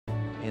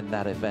in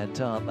that event,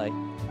 aren't they?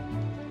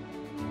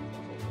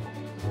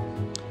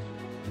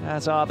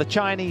 As are the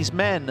Chinese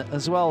men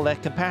as well, their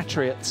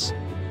compatriots.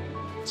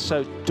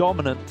 So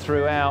dominant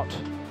throughout.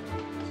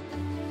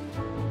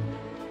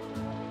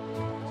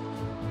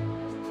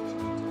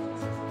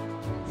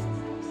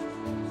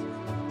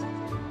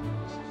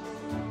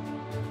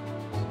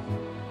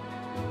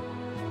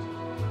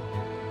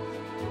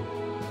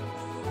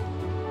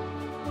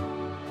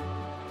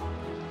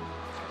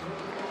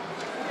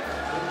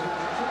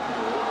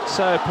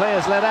 So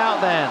players led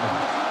out then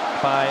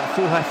by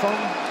Haifeng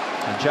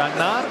and Zhang.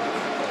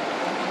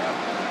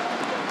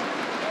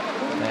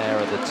 There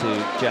are the two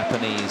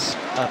Japanese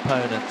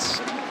opponents.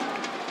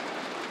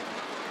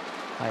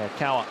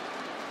 Hayakawa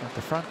at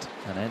the front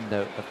and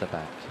Endo at the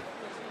back.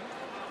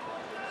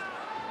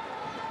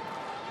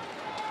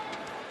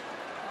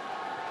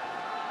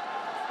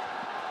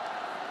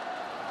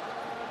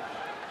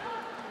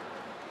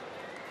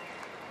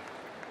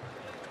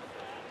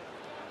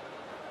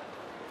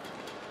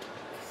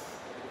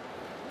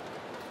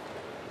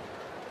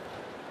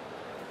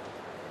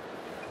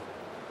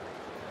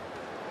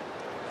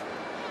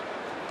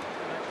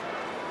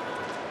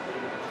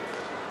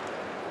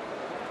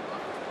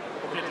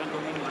 Okay,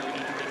 gentlemen, we're going to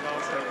take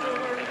off right now.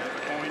 Okay, the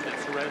point,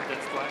 that's red,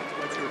 that's black.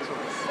 What's your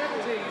choice?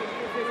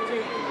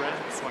 Red,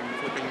 so I'm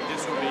flipping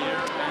this over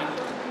here,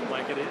 and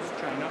like it is,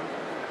 China.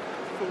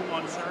 Fu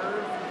on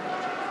serve.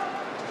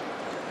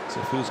 So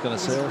who's going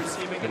to serve?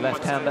 The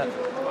left-hander.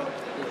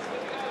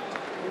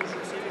 Who's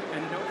receiving?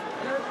 Endo.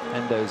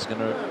 Endo's going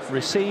to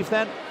receive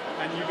then.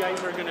 And you guys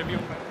are going to be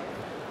on.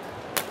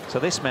 So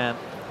this man,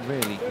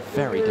 really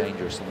very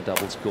dangerous on the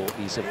doubles court.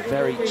 He's a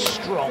very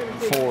strong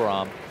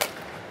forearm.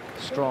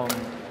 Strong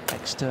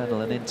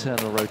external and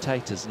internal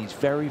rotators, and he's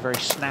very, very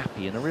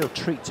snappy and a real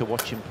treat to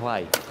watch him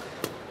play.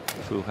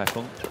 Fu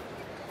Haifeng,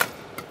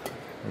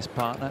 his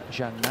partner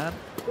Zhang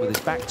with his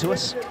back to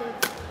us,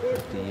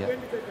 the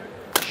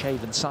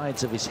shaven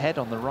sides of his head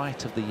on the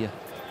right of the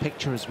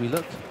picture as we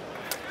look.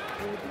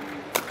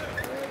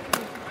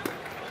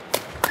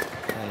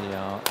 They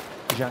are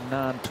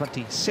Zhang,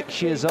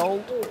 26 years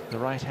old, the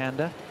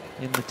right-hander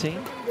in the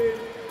team.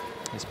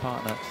 His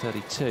partner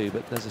 32,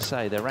 but as I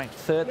say, they're ranked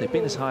third. They've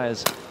been as high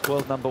as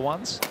world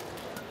 #1s.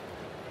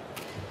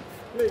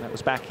 That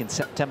was back in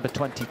September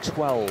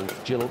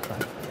 2012,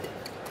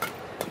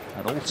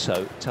 and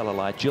also, tell a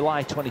lie,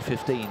 July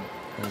 2015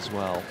 as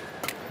well.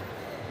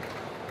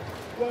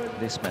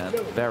 This man,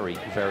 very,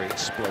 very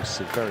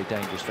explosive, very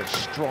dangerous, very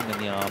strong in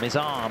the arm. His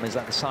arm is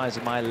like the size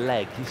of my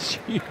leg. He's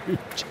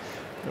huge.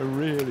 A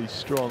really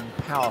strong,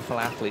 powerful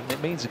athlete. And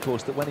it means, of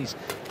course, that when he's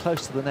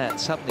close to the net,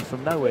 suddenly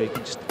from nowhere, he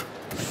can just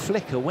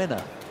flick a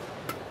winner.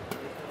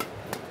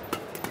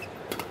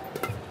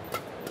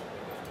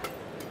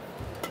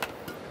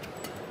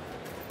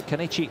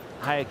 Kenichi,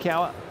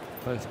 Hayakawa,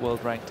 both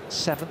world ranked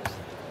 7th.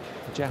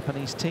 The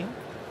Japanese team,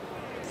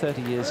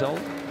 30 years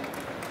old.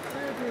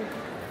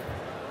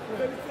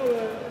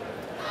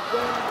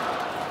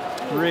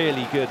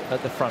 Really good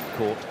at the front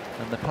court,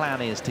 and the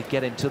plan is to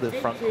get into the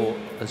front court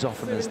as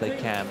often as they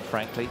can,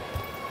 frankly.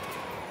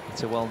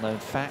 It's a well-known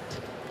fact.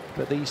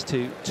 But these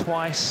two,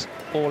 twice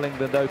All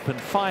England Open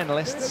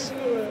finalists.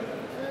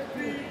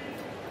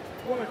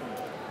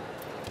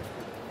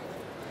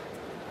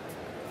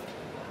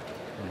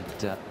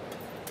 And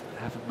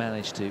haven't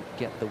managed to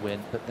get the win,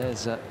 but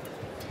there's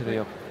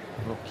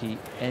Hiroyuki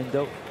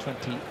Endo,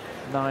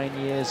 29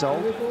 years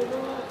old.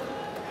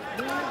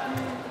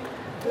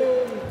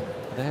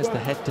 There's the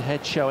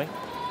head-to-head showing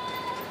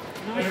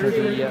for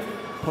the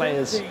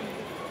players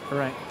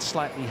ranked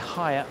slightly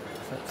higher.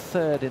 At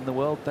third in the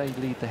world, they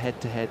lead the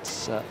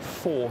head-to-heads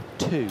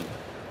 4-2.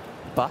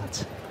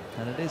 But,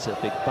 and it is a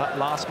big but,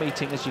 last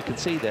meeting, as you can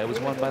see there, was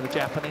won by the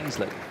Japanese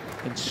look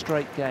in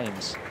straight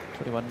games,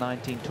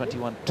 21-19,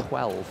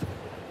 21-12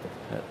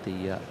 at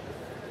the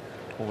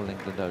All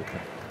England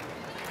Open.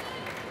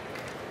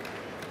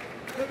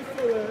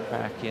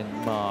 Back in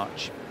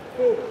March.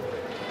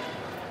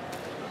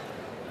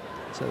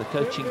 So the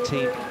coaching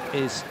team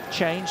is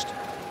changed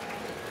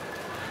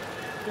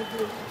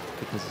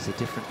because it's a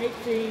different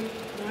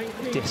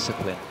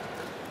discipline.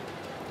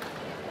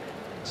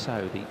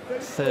 So the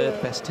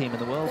 3rd best team in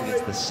the world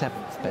against the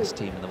 7th best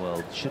team in the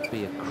world should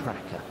be a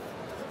cracker.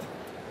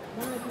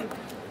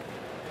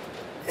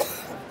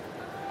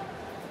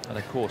 And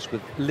of course,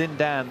 with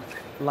Lindan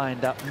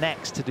lined up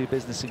next to do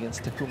business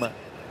against Takuma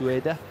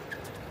Ueda,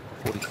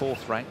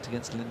 44th ranked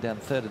against Lindan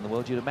 3rd in the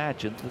world, you'd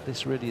imagine that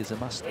this really is a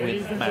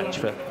must-win match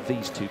for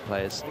these two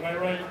players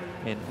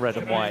in red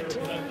and white.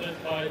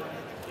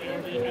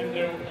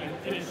 Endo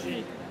and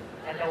Kenichi.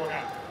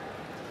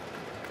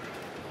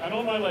 And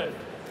on my left,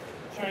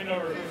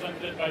 China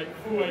represented by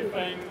Fu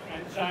Haifeng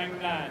and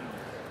Zhang.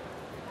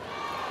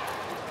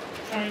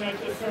 China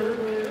to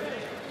serve,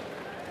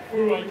 Fu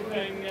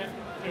Haifeng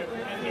to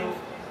Endo,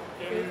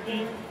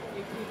 Hiroyuki.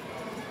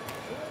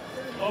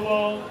 Love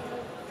all.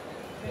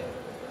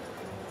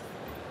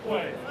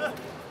 Play.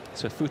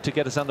 So Fu to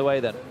get us underway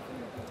then.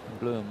 In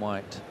blue and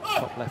white,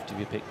 top left of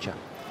your picture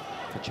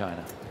for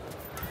China.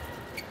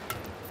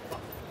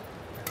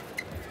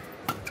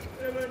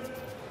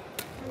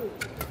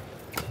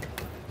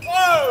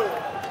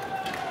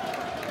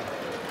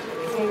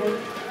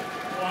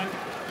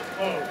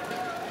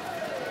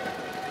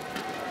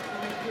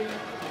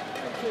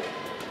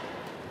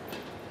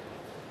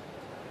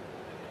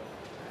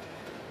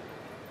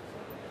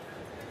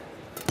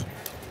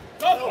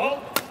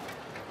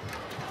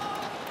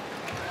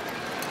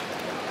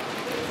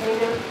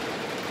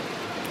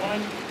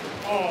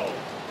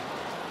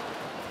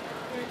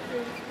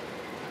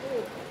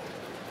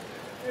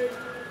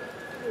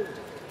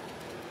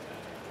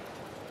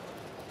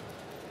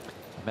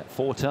 Met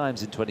 4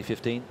 times in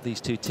 2015, these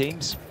two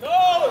teams.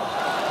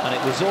 And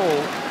it was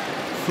all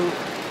Fu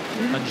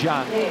and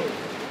Zhang.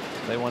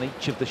 They won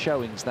each of the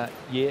showings that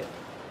year.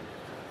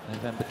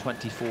 November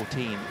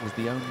 2014 was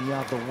the only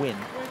other win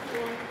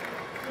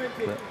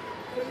that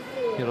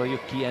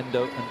Hiroyuki,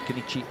 Endo and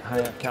Kenichi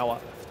Hayakawa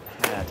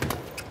had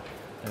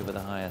over the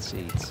higher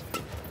seeds.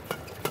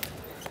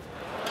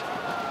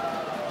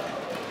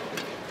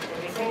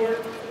 Forward,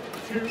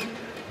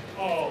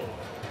 2-all.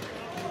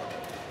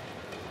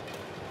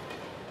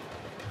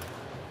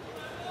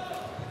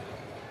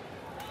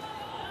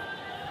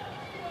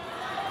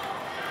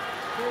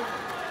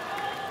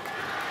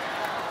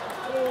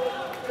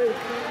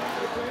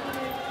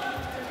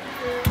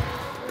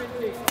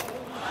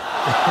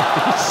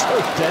 He's so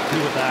deadly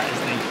with that,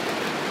 isn't he?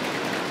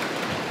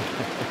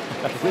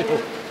 A real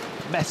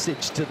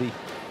message to the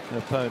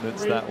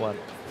opponents, that one.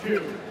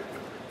 Did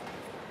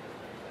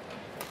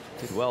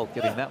well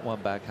getting that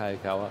one back,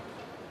 Hayakawa.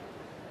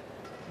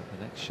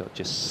 The next shot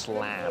just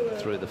slammed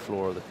through the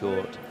floor of the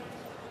court.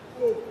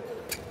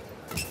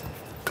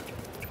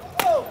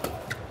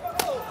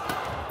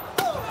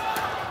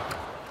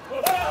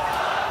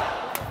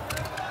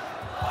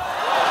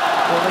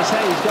 Well, they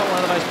say he's got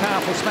one of the most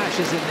powerful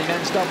smashes in the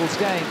men's doubles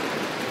game.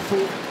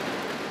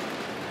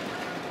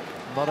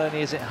 Not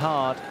only is it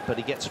hard, but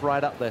he gets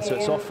right up there, so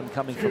it's often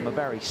coming from a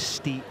very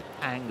steep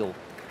angle.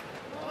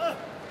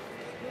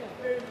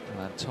 And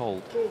I'm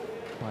told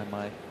by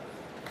my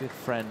good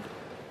friend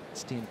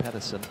Steen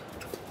Pedersen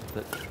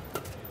that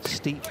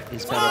steep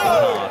is better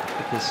than hard,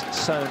 because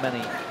so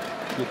many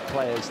good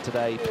players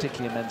today,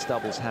 particularly in men's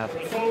doubles, have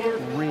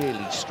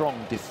really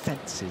strong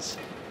defenses.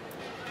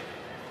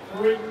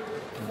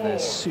 And they're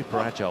super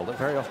agile. But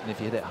very often if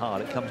you hit it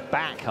hard, it comes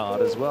back hard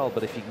as well.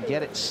 But if you can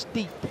get it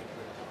steep,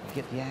 you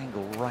get the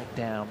angle right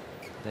down,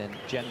 then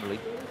generally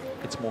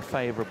it's more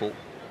favourable.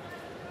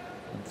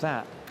 And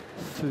that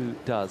Fu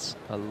does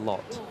a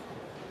lot.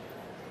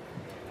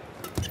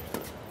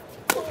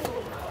 You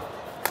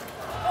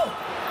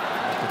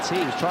can see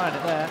he was trying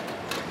it there.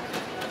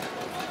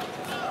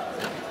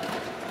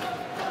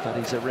 But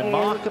he's a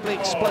remarkably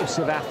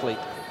explosive athlete.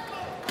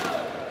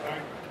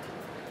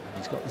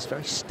 He's got this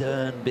very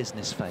stern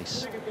business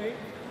face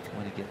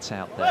when he gets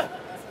out there.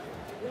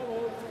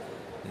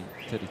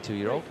 The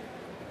 32-year-old.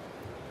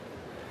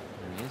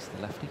 There he is,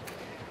 the lefty.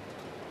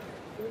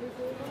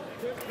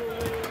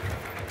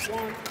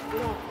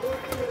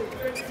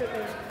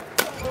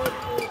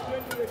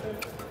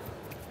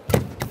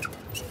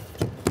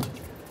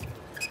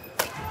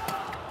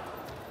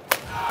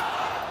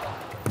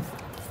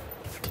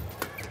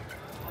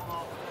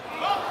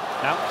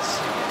 Outs.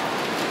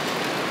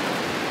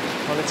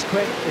 Well, it's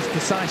quick, it's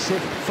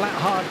decisive, flat,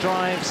 hard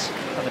drives,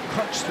 and the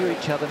crunch through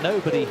each other.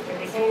 Nobody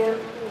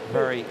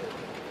very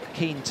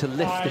keen to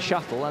lift the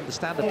shuttle,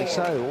 understandably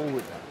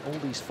so. All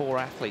these 4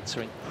 athletes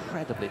are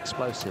incredibly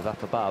explosive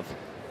up above.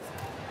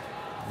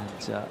 And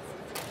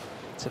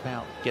it's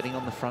about getting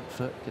on the front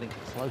foot, getting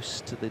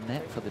close to the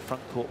net for the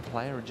front court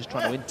player, and just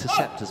trying to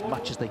intercept as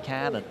much as they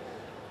can, and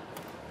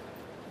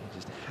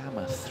just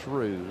hammer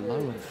through low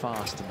and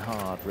fast and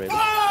hard, really.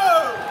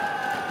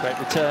 Great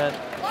return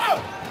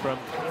from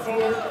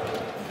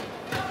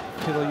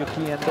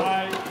Hiroyuki Endo.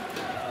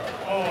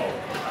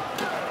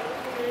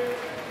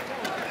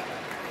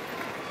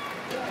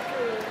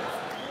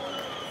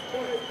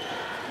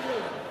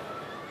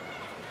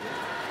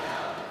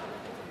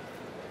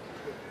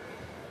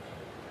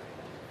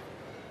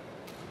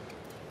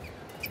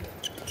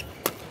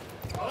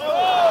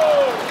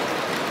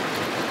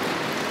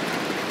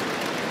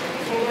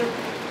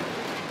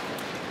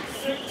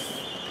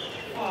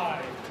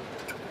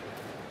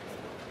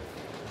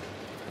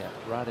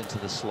 Right into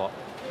the slot.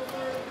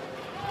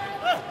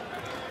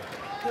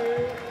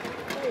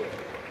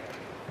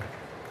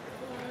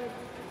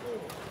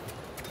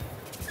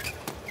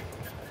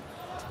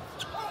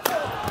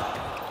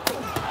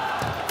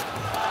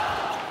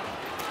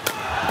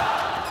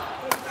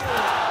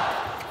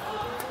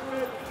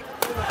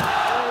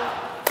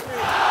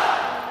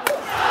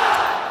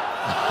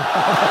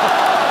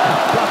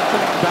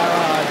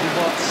 Barrage of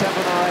what, 7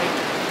 or 8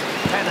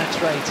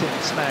 penetrating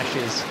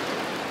smashes.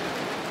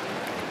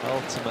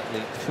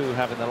 Ultimately, Fu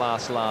having the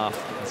last laugh,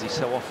 as he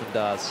so often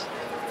does.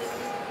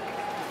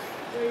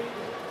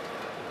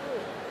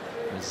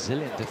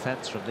 Resilient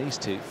defense from these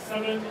two.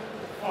 7-5.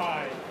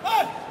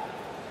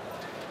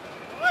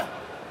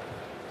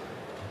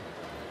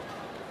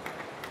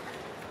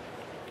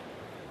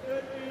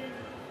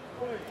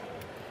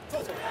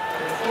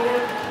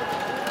 Forward,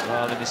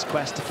 well in his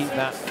quest to keep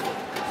that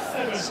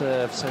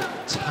serve so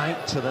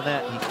tight to the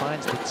net. He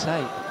finds the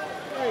tape.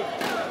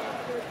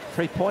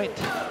 3-point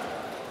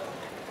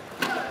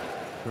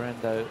for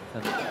Endo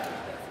and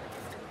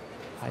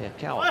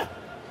Hayakawa.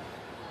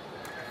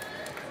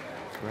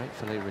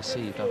 Gratefully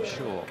received, I'm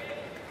sure.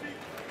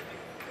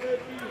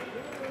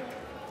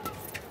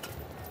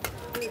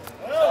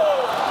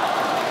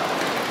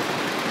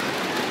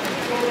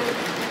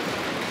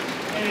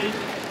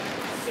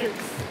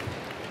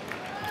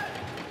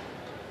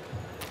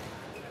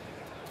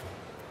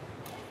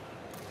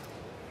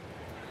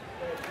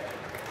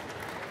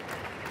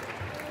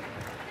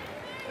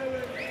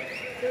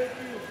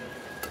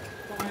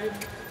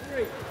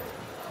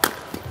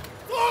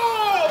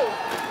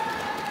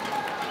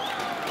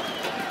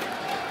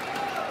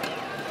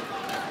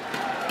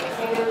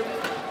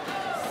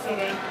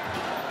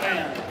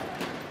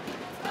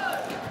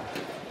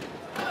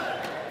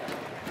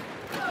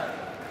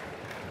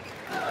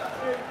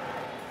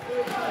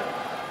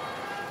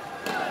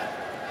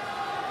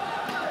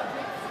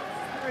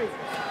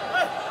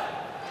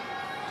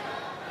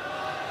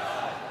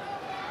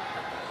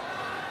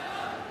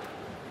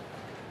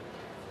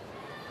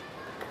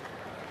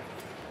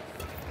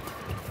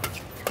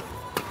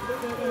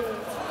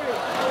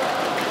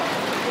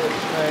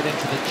 Straight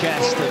into the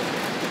chest of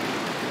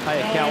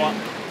Hayakawa.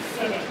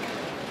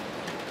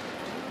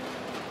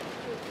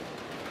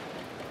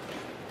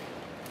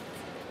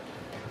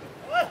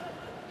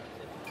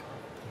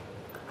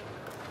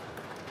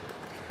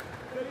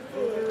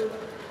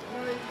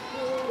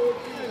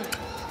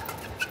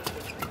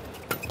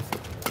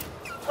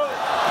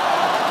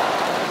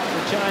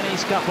 The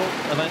Chinese couple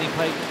have only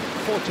played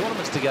 4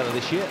 tournaments together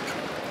this year.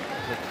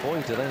 But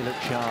boy, do they look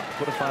sharp.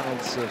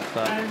 Quarterfinals of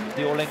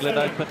the All England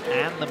Open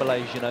and the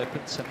Malaysian Open.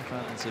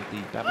 Semi-finals of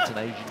the Badminton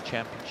Asian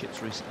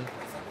Championships recently.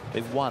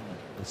 They won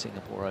the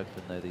Singapore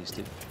Open, though, these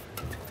two.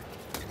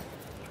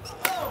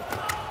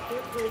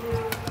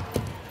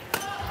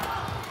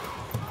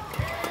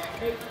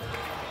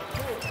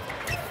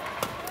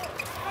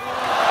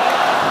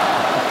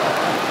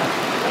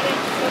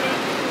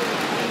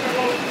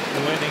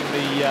 Winning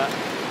the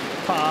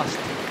fast,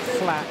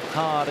 flat,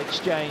 hard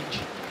exchange.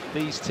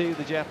 These two,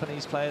 the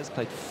Japanese players,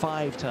 played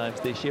 5 times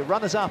this year.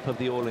 Runners-up of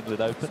the All England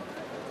Open.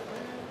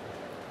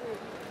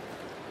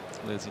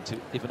 Losing to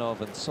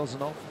Ivanov and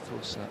Sozonov. Of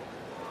course,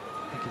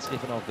 I think it's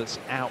Ivanov that's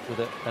out with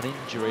an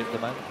injury at the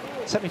moment.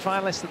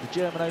 Semi-finalist at the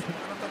German Open.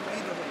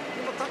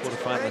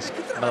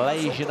 Quarter-finalist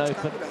Malaysian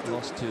Open.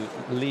 Lost to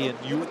Lian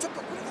Yu.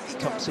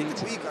 Top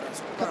seeds. A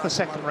couple of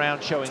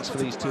second-round showings for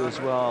these two as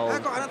well.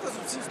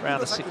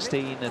 Round of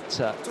 16 at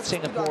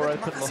Singapore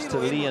Open. Lost to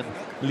Lian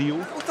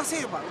Liu.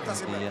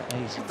 The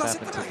Asian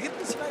Badminton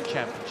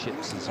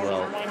Championships as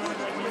well.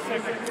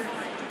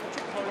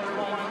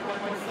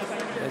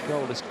 Their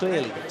goal is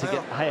clearly to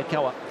get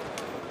Hayakawa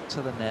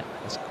to the net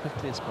as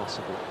quickly as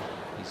possible.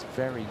 He's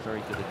very,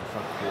 very good in the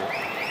front court,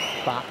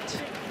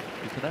 but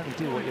you can only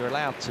do what you're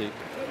allowed to.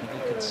 And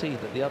you can see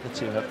that the other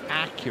two have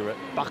accurate,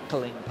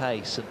 buckling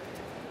pace, and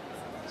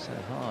so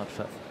hard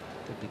for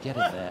them to get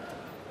in there.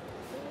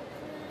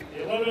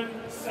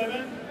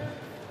 11-7.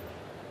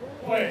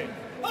 Play.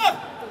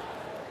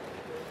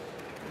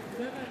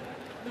 7-9.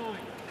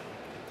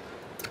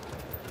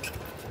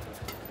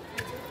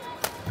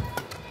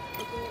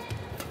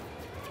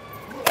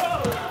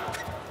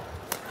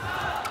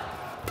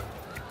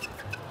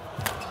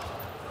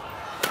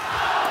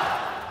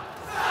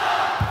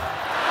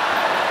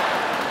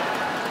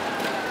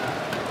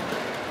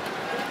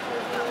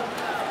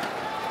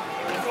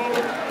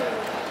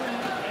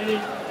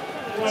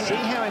 See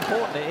how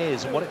important it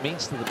is and what it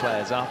means to the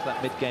players after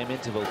that mid-game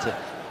interval to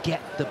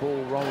get the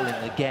ball rolling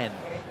again.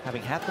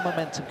 Having had the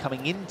momentum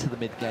coming into the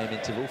mid-game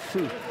interval,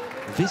 Fu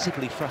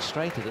visibly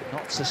frustrated at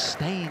not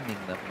sustaining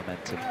that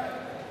momentum.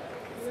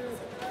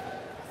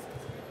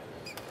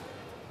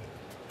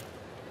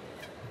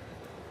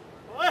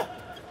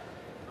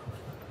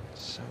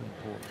 So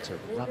important to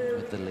run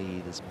with the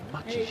lead as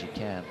much as you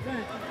can.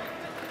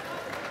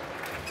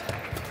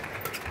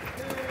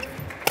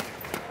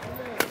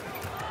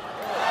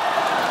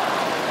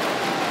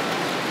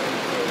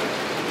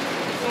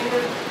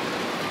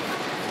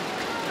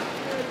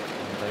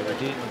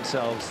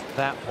 Themselves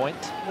that point.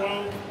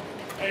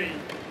 12-8.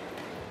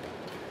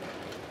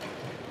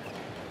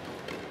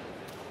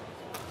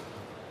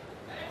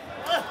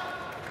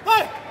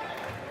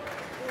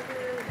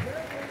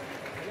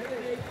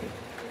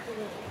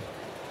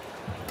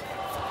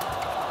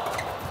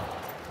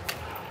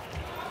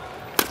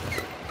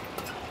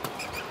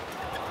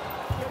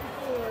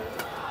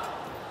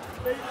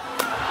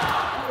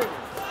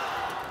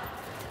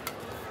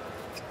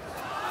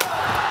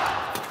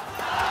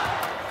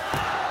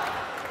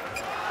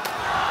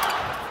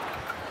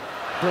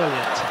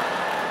 Brilliant.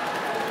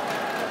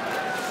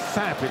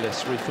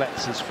 Fabulous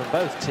reflexes from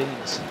both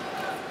teams.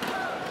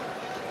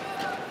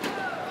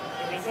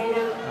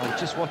 I was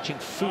just watching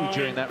Fu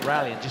during that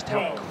rally and just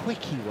how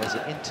quick he was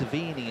at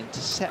intervening,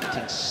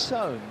 intercepting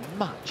so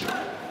much.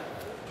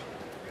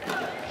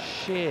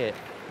 Sheer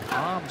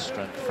arm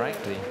strength,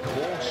 frankly,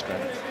 core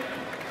strength.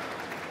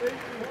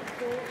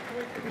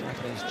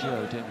 Japanese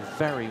duo doing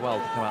very well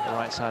to come out the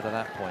right side of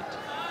that point.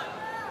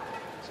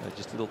 So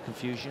just a little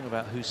confusion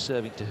about who's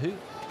serving to who.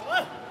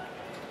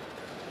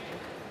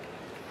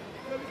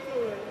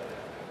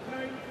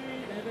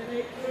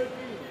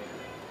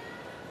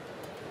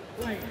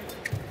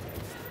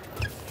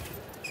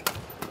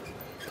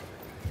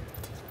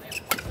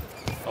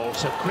 Oh,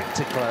 so quick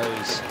to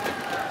close.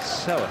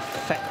 So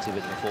effective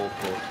in the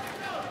forecourt.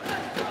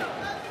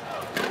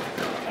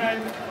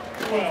 And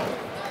 12.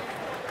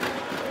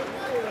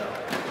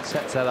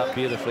 Sets that up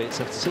beautifully. It's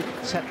a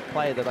set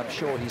play that I'm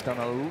sure he's done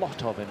a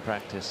lot of in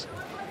practice.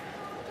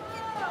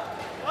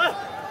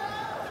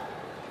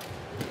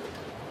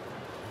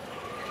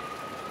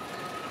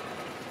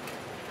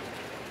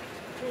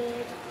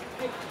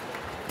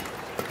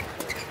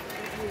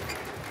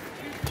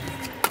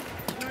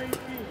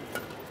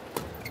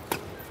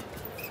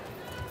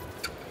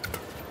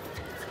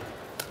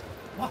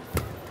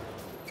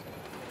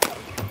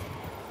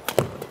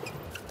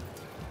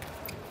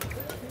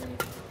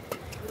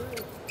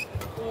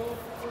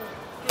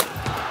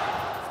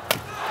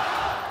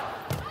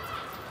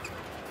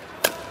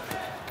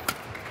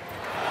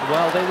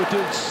 Well, they were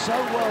doing so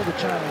well, the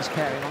Chinese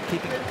carrying on,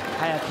 keeping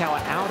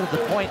Hayakawa out of the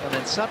point, and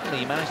then suddenly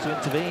he managed to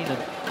intervene, and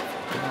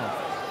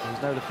there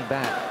was no looking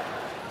back.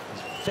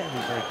 He's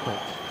very, very quick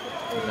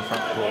in the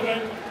front court.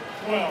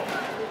 12.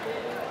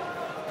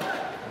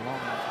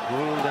 Long,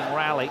 grueling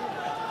rally.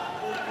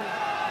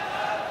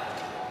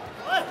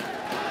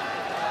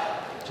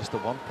 Just the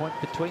 1 point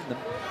between them.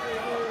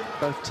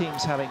 Both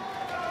teams having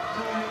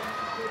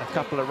a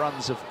couple of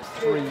runs of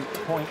 3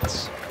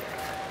 points.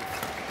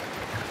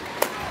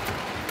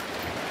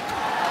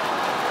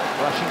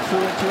 Rushing through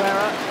into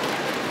error.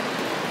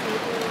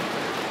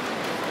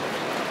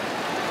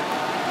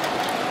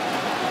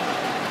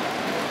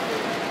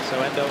 So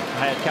Endo,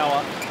 Hayakawa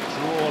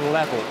draw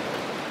level.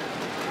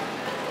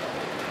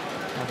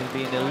 Having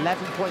been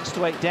 11 points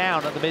to 8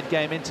 down at the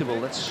mid-game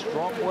interval. That's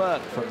strong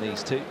work from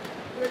these two.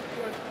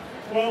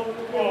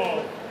 12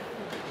 all.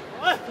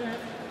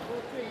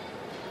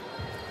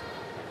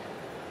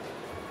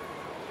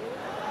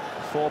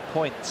 4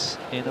 points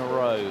in a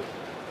row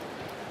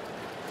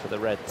for the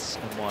Reds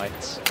and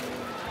Whites. It's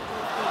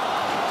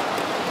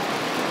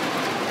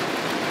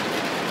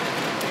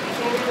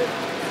over.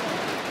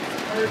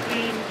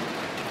 13,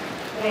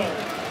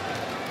 12.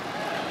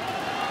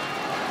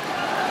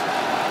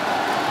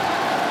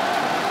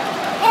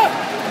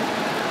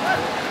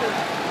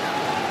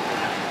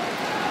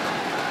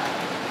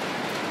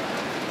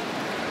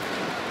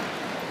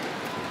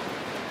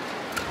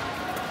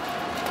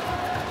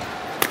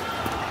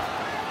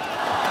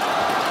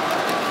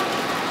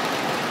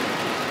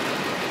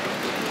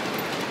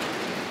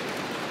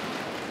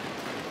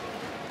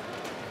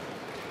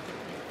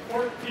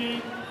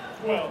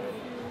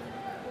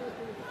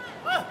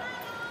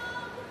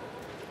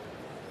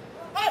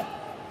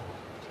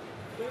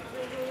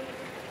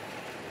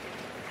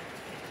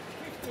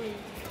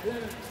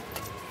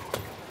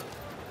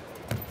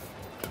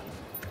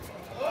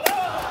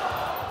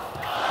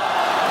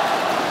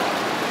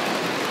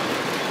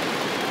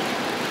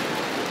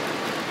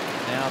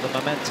 Now the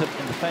momentum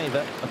in the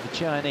favour of the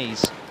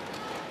Chinese.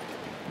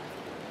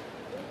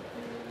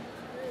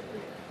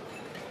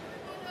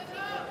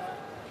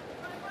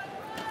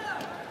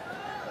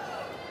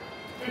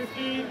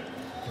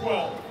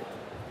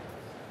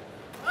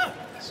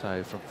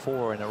 So from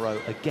 4 in a row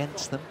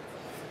against them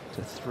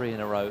to 3 in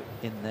a row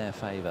in their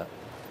favour.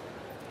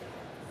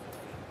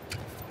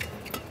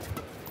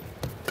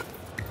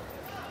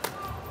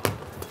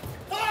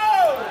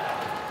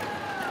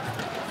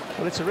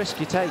 Well, it's a risk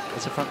you take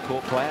as a front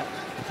court player.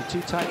 If you're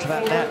too tight to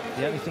that net,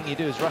 the only thing you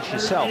do is rush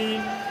yourself.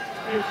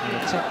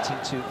 You're attempting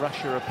to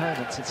rush your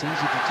opponents. It's easy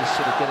to just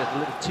sort of get it a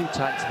little too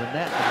tight to the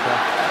net, and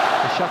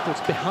the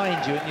shuttle's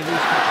behind you and you lose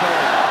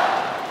control.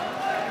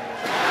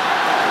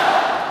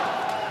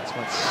 That's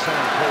why it's so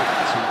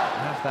important to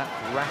have that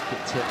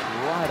racket tip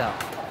right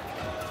up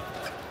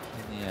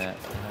in the air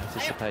in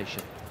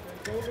anticipation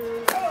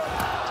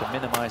to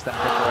minimise that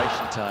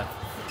preparation time.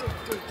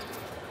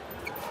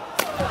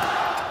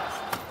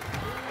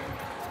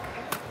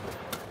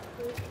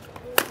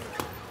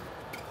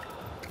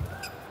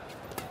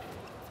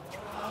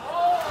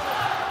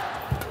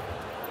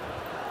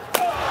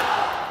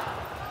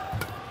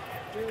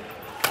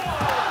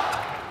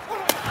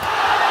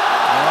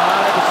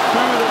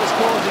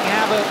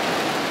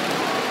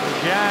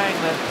 Zhang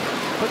that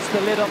puts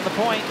the lid on the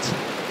point.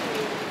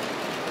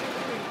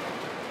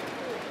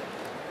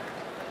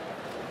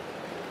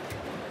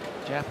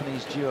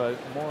 Japanese duo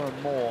more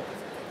and more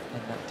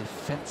in that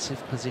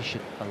defensive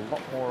position, a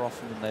lot more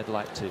often than they'd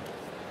like to.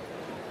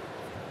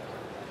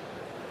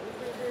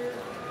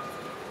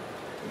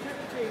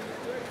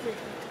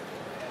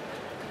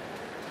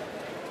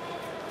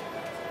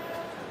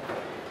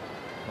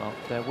 Well,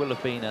 there will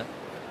have been a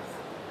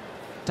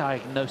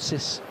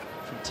diagnosis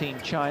from Team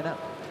China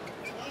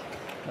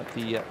at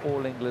the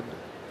All England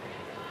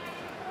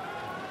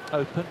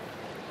Open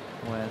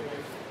when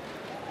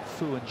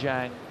Fu and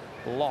Zhang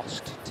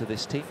lost to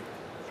this team.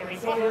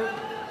 Service over,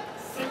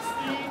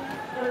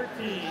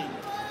 16-13.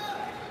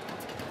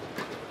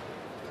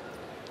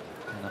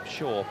 And I'm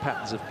sure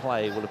patterns of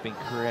play will have been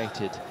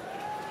created,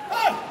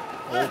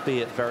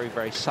 albeit very,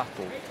 very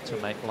subtle, to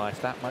make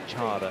life that much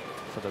harder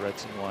for the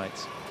Reds and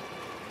Whites.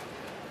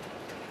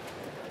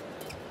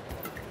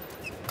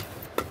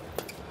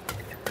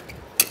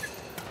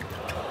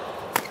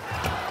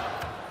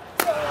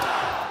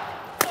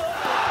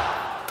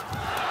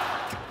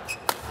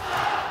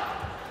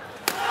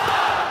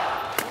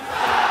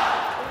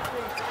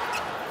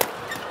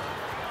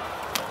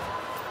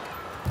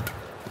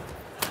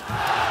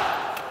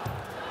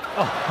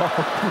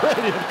 Oh,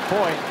 Brilliant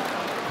point.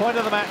 Point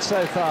of the match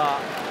so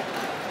far.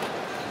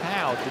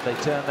 How did they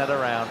turn that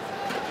around?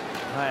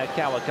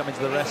 Hayakawa coming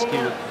to the rescue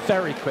with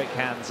very quick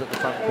hands at the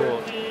front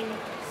court.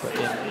 But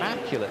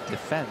immaculate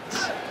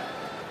defense.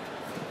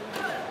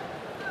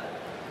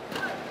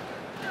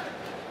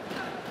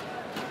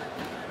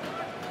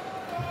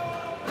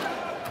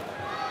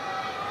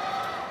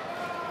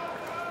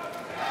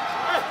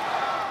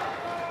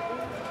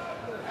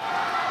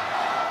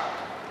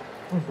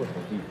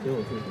 Court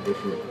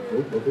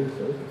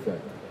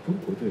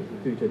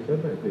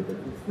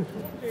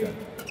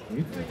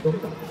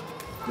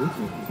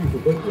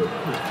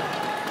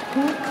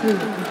 2,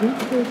 the group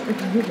stage of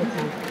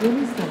Yucatan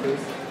women's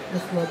doubles.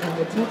 Let's welcome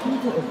the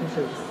technical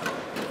officials.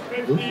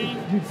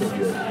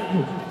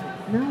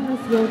 Now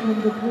let's welcome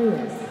the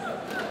players.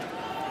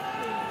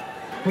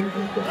 潘金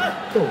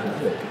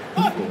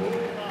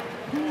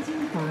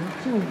华、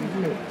赵云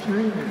磊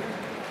China.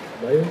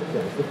 莱恩·贾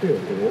斯菲尔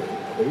德、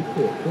维特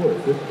·托尔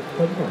森参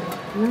赛。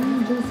 Lion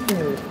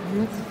Jasper,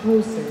 Max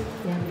Poulsen,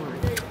 Denmark.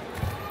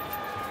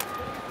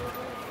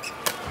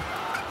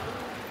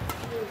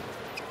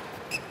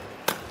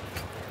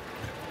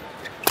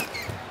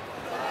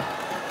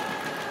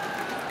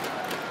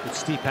 Good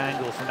steep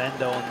angle from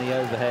Endo on the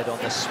overhead, on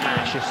the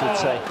smash, I should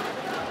say.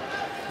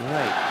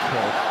 Great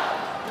kill.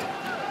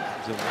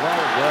 It's a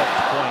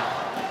well-worked point.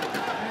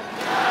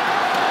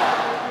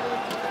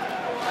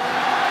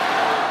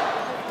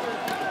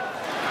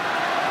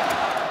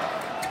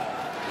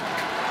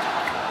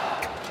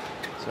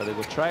 So they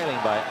were trailing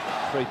by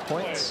 3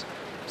 points,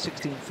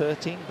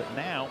 16-13, but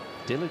now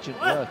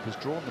diligent work has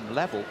drawn them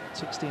level,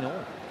 16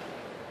 all.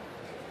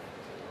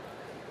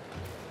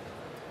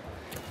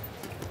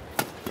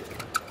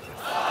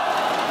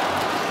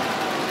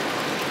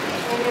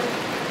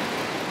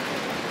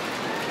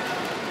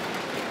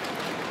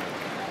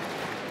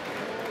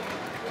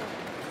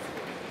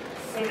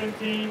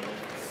 $17-16.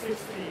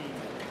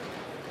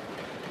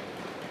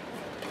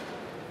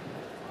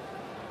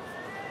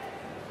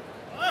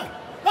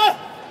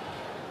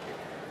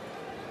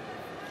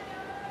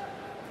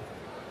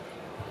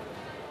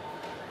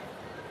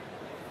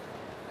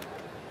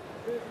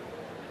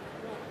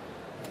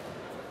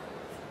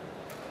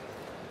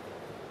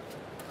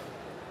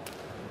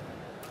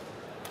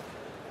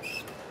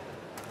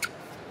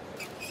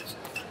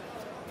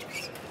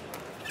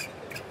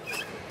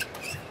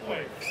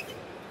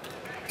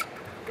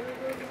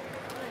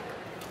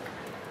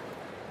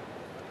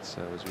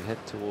 So as we head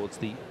towards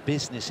the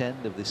business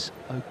end of this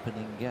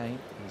opening game,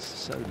 there's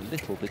so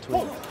little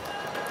between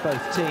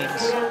both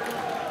teams.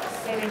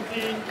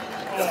 17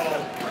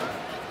 all.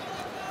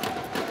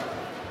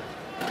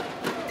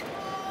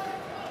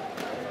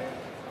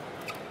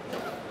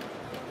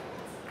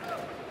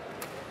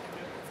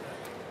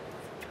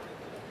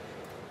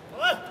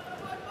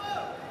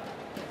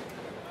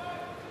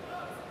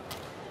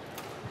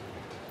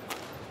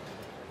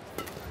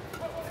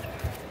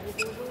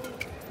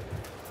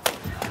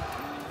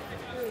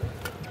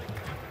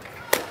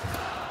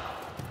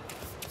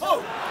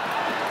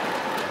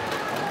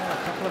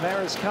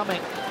 Errors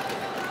coming.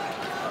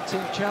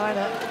 Team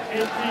China.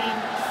 18-17.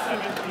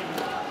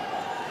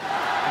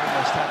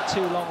 Almost had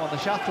too long on the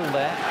shuttle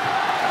there.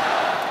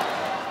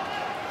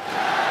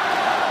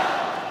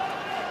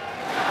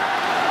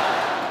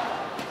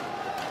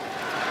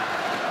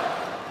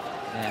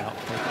 Now,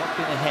 they've not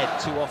been ahead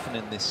too often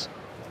in this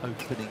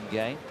opening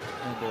game,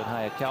 Endo and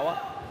Hayakawa,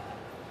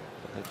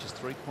 but they're just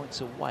 3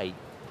 points away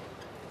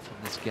from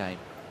this game.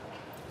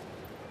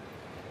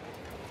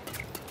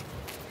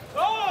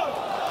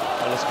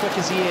 Well, as quick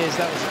as he is,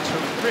 that was a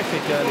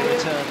terrific early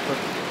return from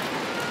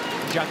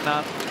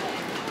Zhang.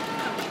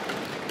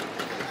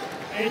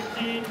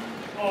 18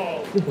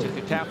 all. Took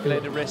a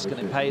calculated risk and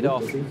it paid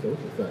off.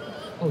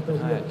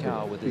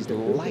 Hayakawa, with his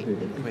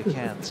lightning quick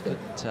hands,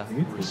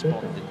 couldn't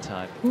respond in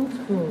time. Court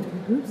 4, the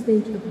group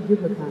stage of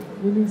Yucatan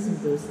women's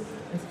singles.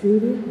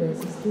 Australia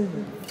versus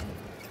Germany.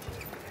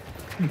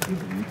 第7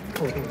局，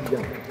澳大利亚。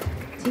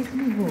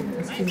 Tiffany Hall,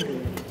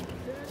 Australia.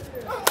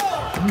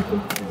 1分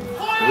局，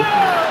德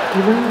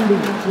Iran Lee,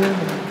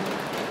 Germany.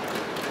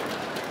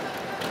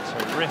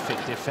 Terrific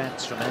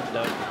defense from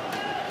Endo.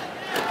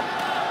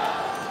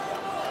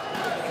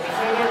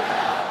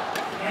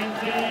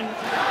 19-18.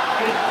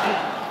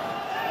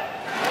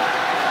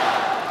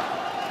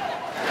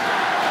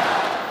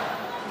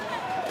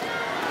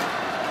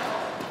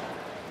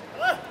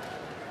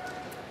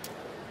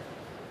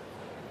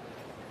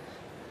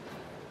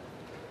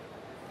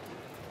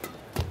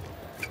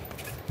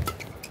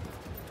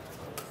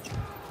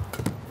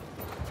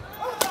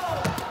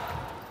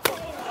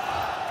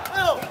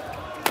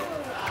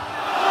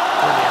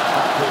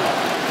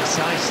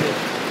 decisive,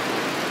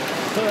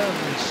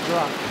 firmly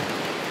struck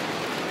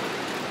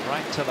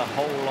right to the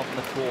hole on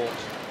the court.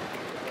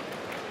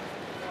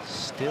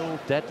 Still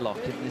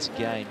deadlock in this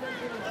game.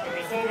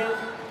 It's over.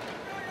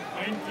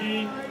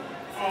 19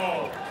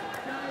 all.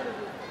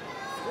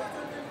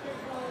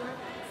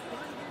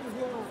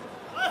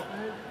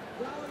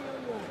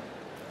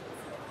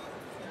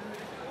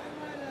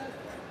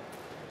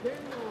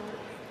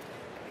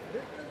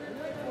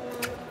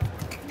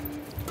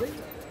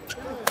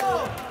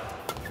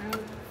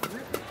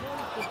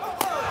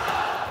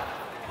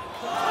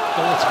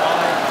 Oh, it's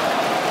wide.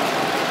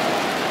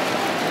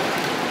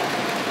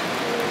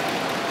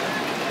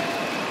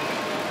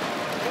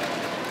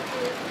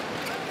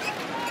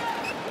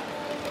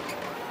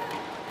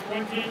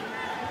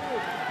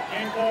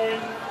 Game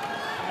point,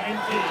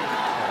 19.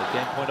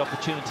 Game point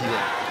opportunity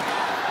there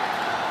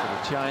for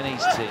the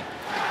Chinese team.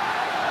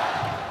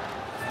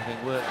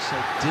 Having worked so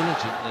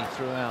diligently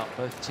throughout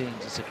both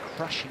teams, it's a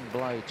crushing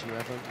blow to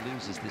whoever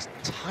loses this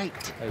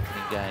tight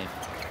opening game.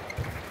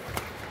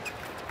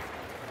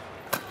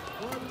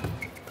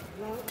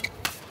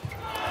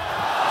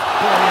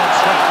 Brilliant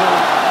tackle,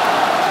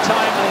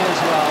 timely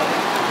as well.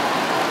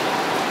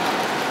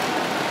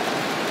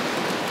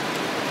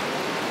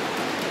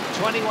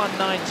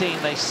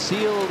 (21-19), they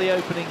seal the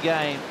opening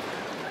game.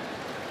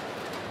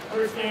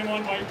 First game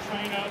won by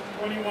China,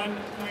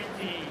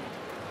 21-19.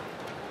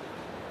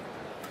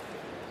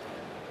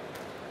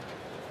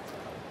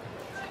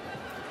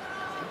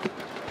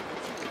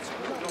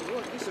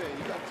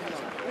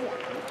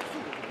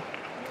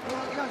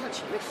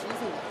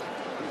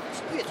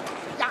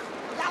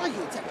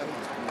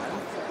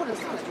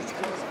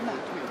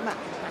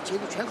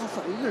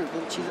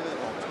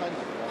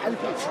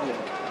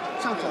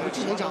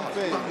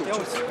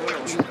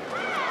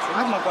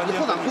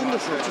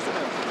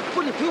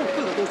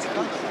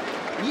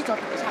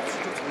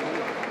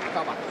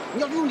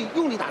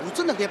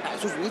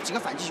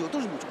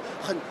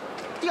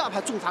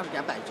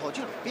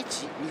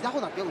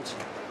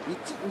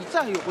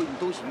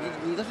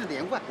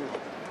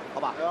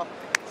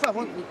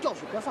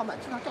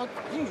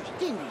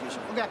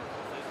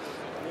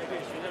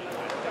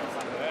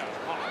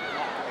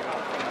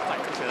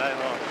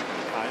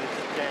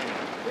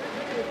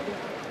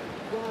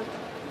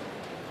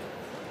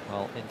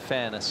 Well, in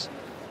fairness,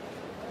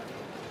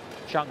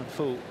 Zhang and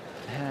Fu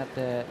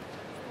had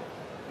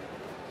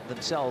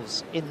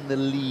themselves in the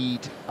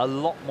lead a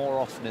lot more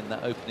often in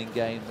that opening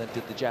game than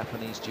did the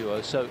Japanese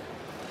duo. So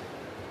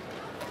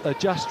a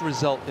just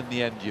result in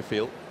the end, you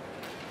feel.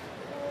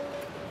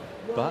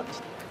 But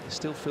it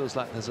still feels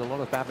like there's a lot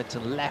of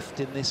badminton left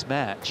in this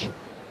match.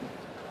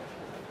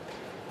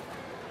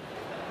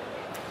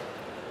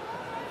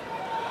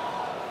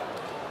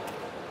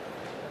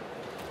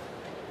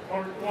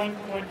 Court 1,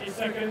 20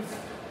 seconds.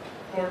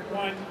 Court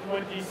 1,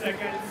 20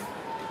 seconds.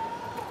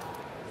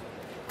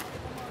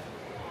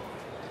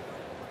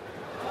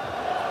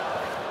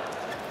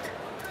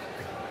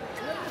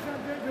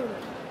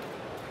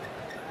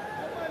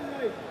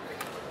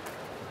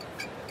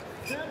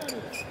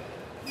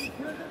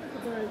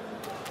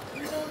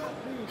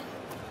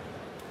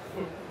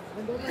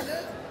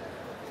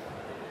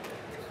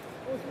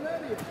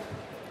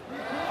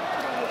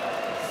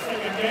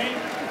 Second game.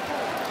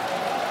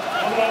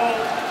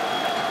 Hello.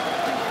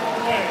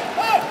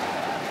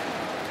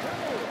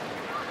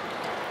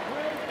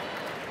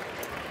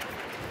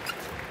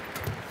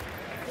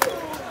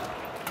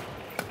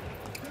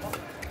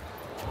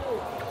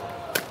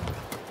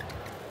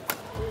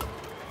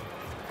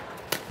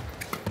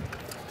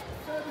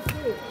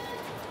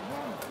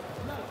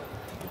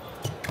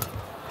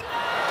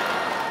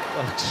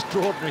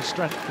 Extraordinary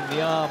strength from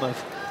the arm of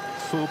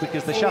Fu,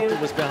 because the shuttle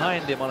was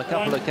behind him on a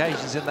couple of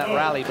occasions in that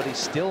rally, but he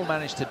still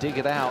managed to dig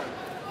it out.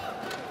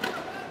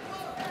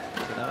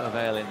 To no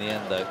avail in the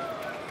end, though.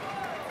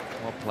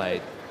 Well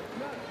played.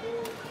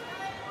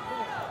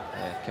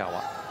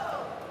 Hayakawa.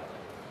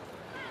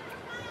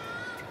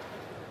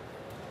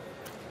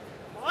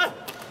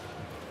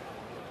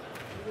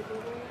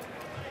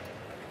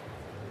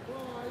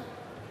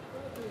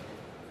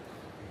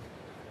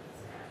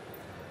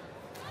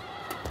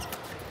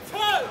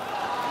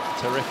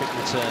 Terrific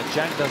return.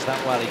 Zhang does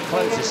that well. He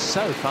closes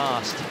so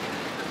fast.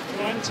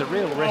 It's a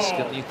real risk,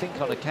 and you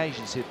think on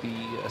occasions he'd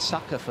be a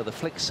sucker for the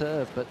flick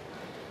serve, but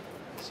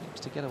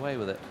seems to get away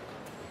with it.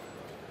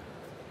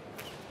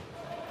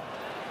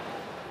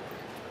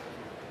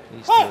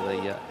 These two are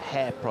the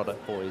hair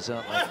product boys,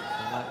 aren't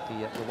they?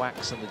 They like the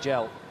wax and the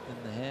gel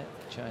in the hair.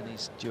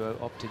 Chinese duo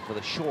opting for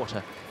the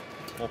shorter,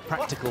 more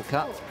practical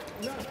cut.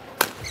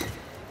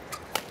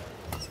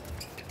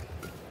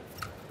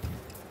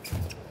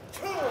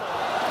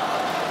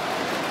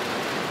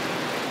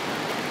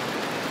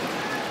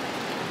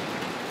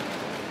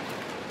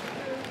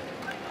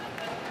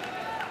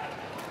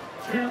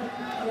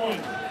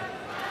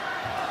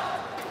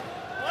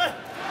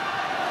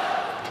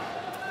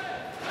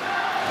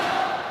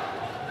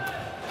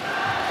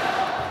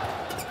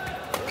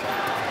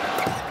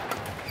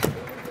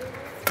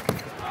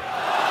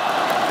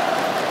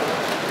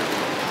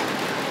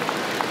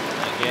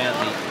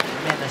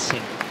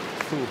 menacing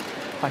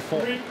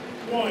Haifeng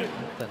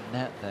at the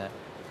net there,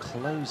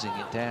 closing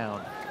it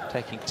down,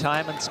 taking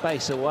time and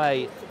space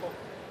away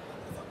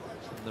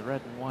from the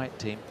red and white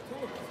team.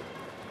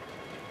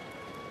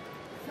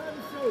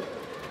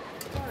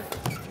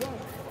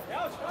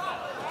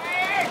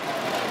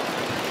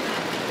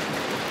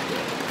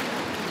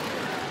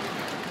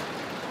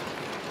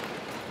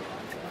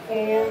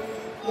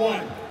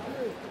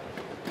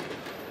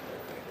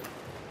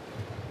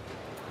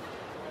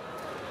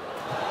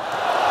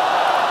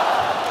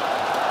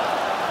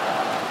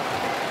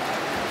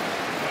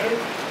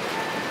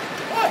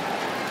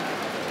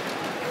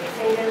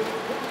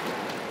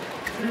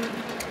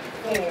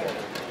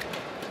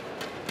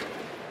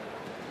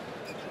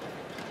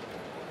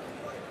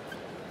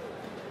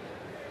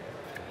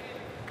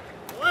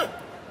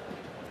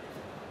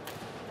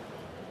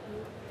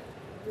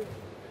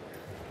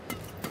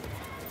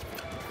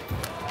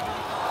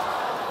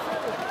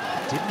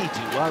 Didn't he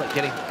do well at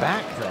getting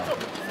back there?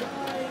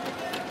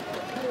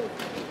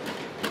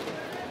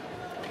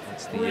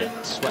 That's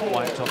the sweat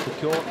wiped off the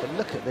court, but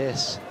look at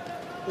this.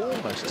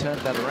 Almost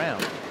turned that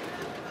around.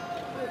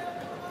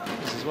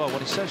 This as well, when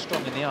he's so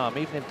strong in the arm,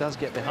 even if it does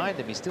get behind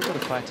him, he's still got a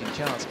fighting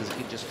chance because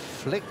he can just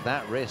flick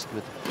that wrist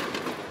with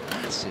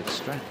massive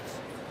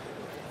strength.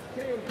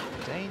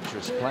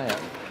 Dangerous player,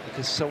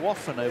 because so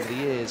often over the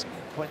years,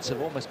 points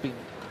have almost been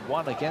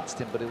won against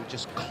him, but it will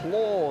just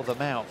claw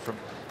them out from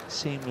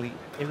seemingly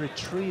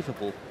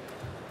irretrievable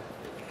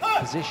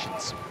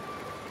positions.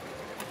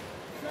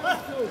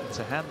 It's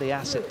a handy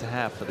asset to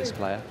have for this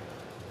player.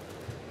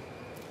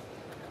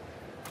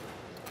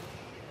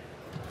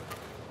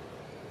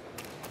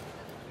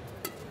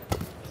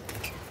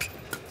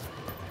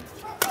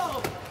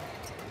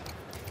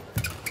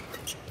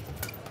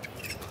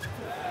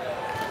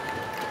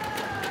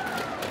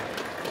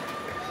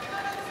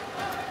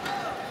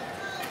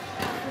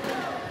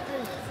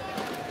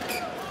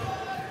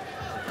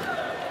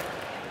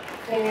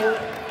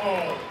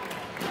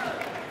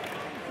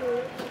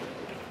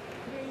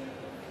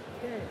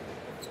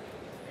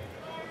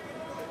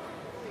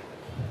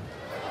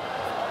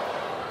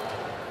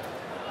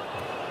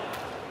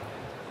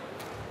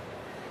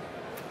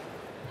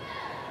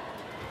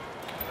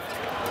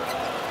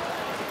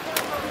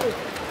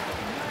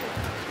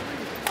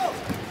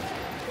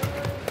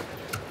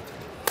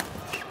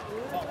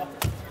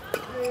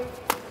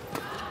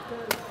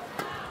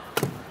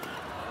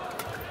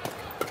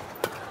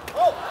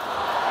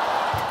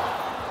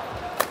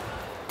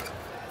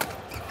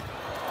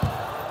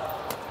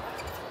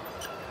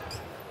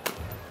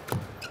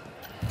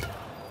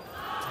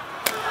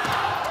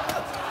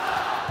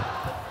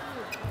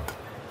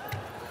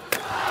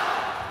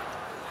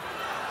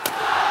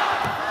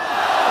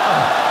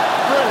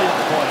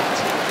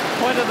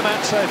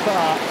 So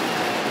far.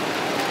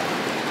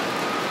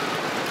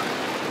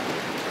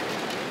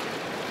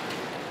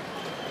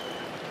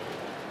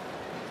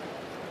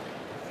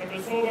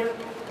 Service over.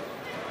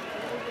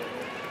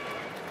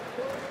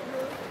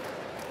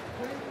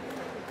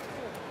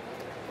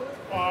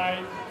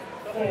 Five,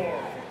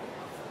 four.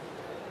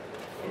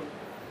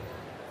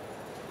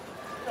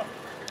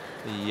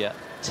 The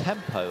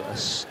tempo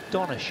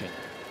astonishing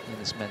in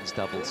this men's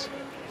doubles.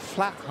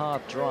 Flat,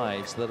 hard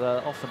drives that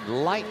are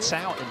often lights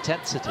out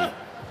intensity.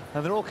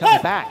 And they're all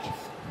coming back.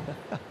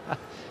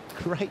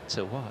 Great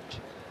to watch.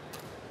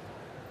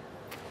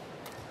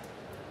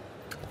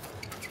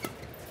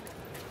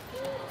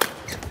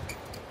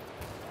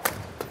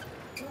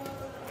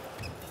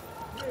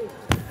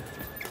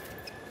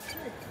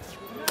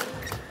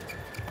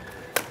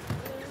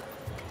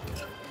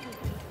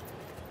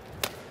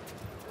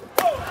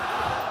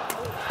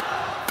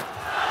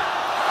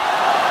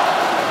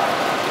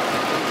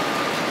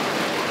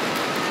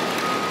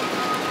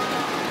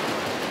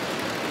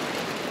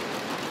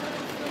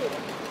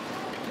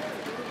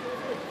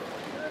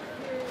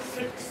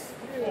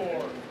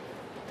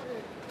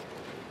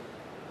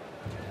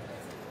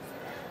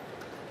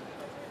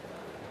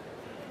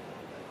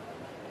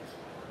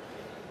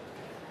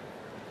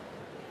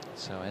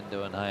 So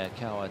Endo and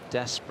Hayakawa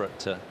desperate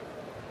to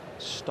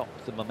stop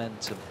the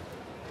momentum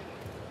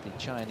the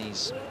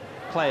Chinese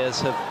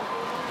players have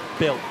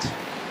built,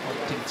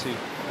 wanting to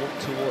walk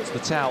towards the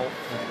towel,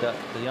 and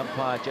the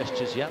umpire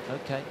gestures, yeah,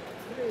 okay.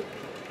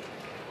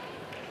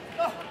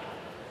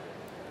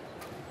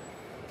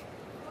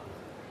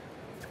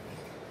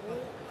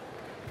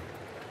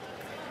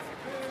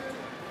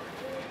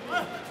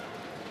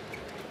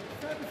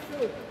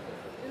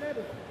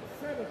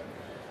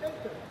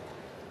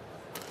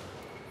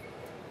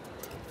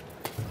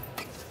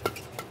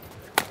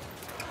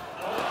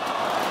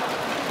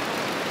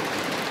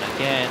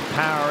 Again,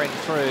 powering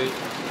through,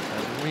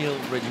 a real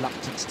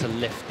reluctance to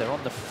lift. They're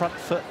on the front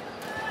foot,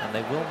 and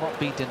they will not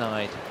be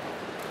denied.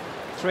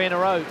 3 in a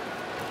row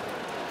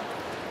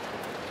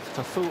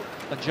for Fu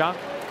and Zhang.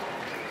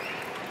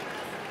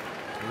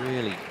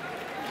 Really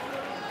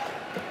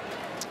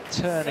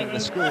turning the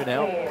screw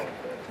now.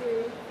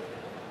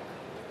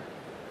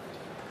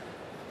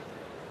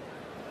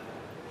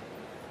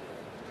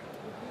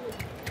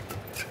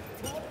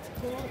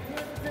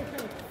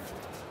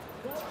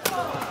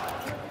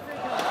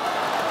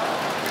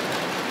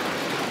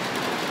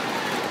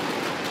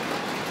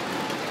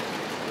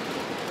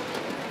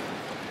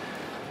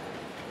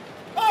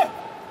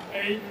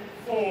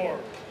 8-4.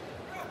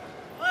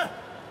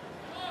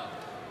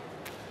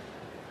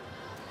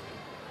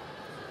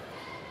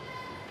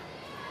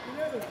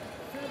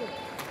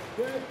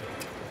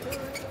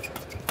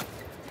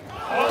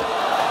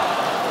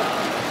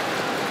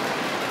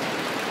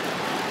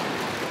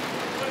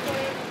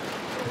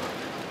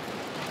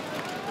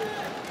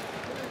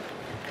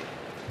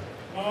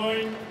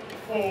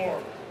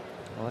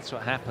 Well, that's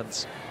what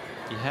happens.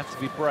 You have to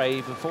be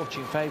brave, and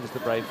fortune favours the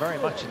brave very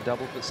much in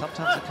double, but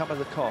sometimes they come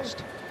at a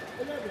cost.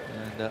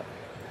 And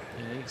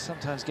you know, you can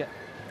sometimes get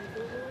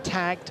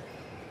tagged.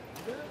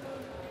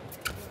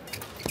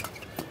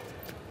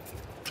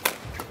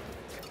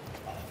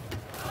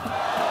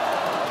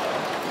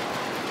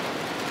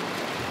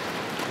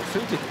 Fu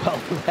did well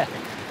there.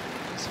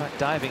 It's like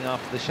diving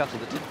after the shuttle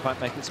that didn't quite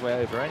make its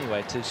way over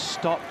anyway, to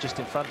stop just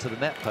in front of the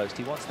net post.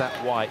 He wants that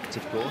white,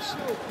 of course,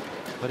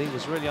 but he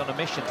was really on a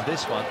mission to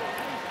this one.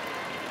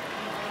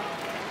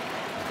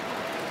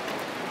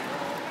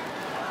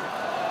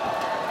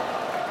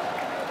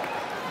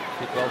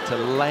 Did well to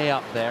lay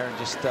up there and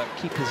just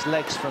keep his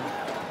legs from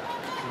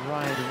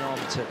riding on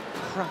to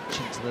crunch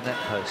into the net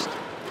post.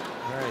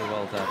 Very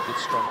well done, good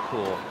strong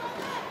core.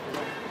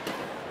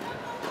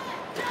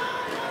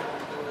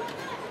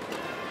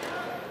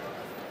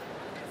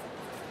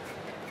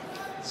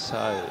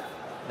 So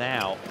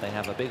now they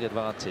have a big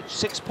advantage.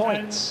 6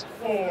 points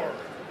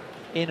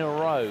in a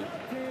row,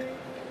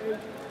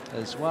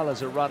 as well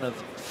as a run of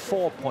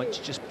 4 points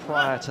just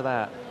prior to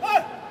that.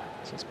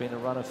 So it's been a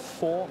run of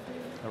 4,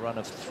 a run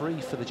of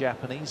 3 for the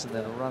Japanese, and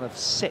then a run of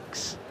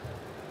 6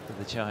 for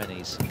the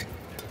Chinese.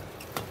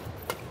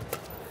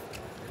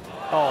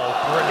 Oh,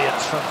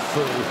 brilliance from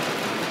Fu.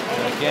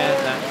 And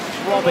again, that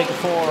throbbing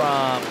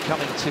forearm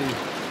coming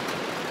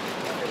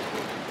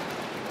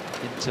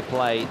into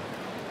play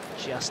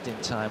just in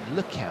time.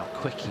 Look how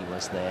quick he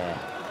was there.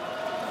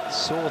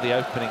 Saw the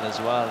opening as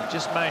well and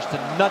just managed to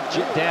nudge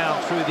it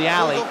down through the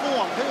alley.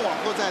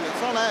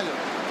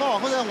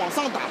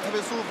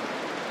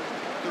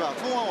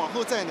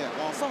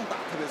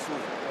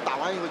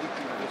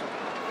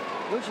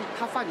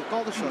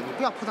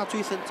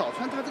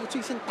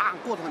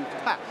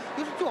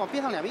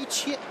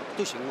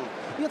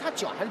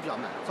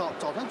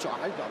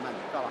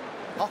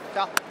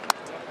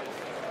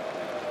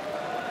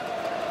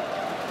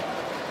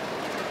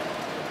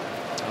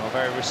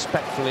 Very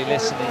respectfully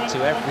listening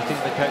to everything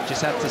the coaches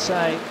had to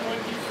say.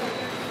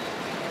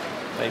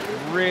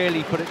 They've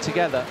really put it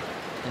together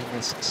in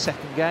this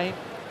second game.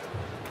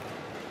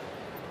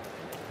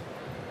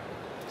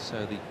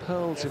 So the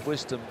pearls of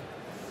wisdom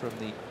from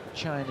the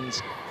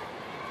Chinese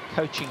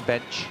coaching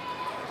bench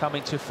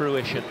coming to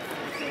fruition.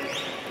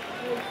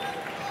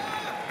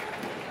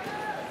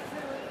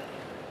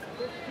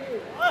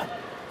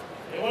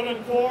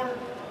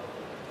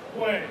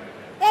 Play.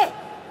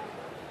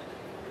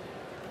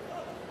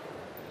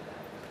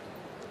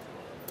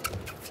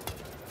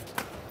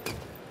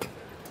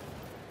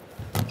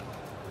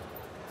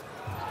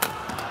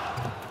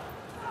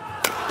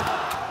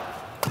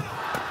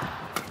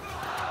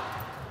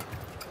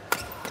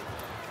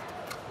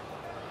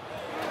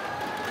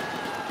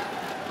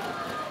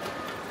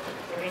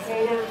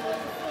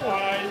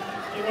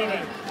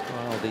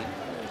 Well, the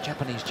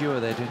Japanese duo,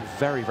 they're doing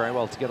very, very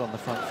well to get on the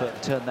front foot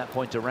and turn that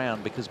point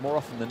around, because more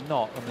often than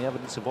not, on the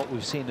evidence of what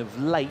we've seen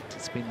of late,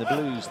 it's been the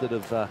Blues that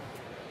have,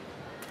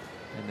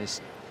 in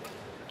this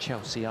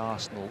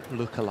Chelsea-Arsenal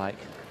look-alike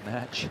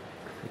match,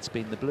 it's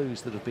been the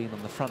Blues that have been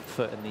on the front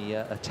foot in the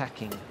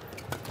attacking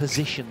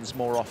positions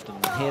more often.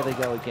 And here they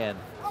go again.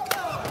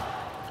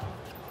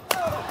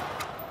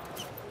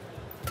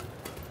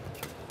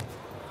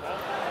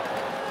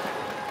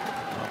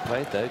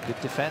 Played though, good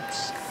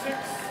defence.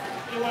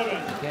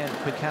 Again,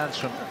 quick hands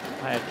from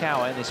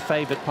Hayakawa in his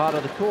favoured part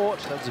of the court.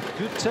 That was a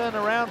good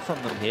turnaround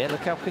from them here. Look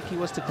how quick he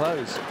was to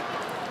close.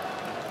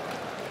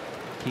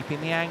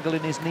 Keeping the angle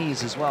in his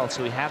knees as well,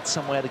 so he had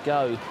somewhere to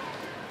go.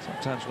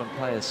 Sometimes when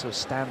players sort of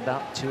stand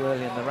up too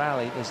early in the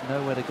rally, there's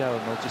nowhere to go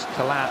and they'll just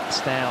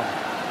collapse down.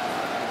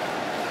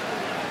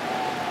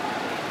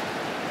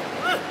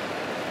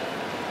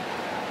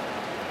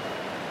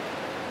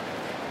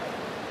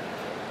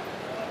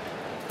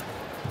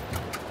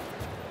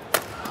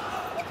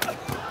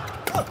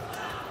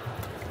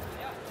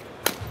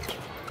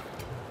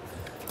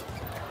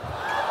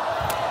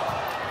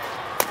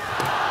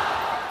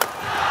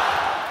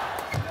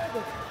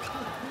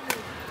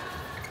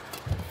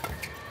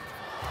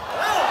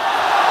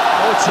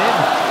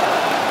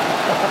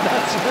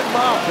 That's a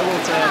remarkable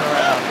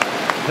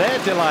turnaround.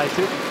 They're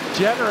delighted.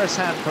 Generous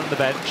hand from the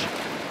bench,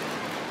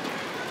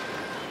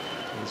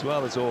 as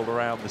well as all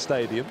around the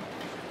stadium.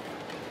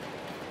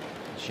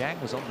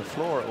 Zhang was on the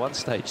floor at one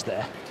stage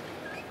there.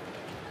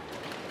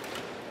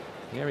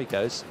 Here he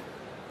goes.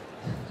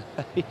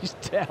 He's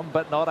down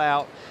but not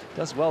out.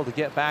 Does well to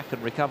get back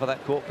and recover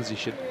that court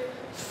position.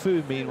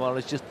 Fu, meanwhile,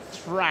 is just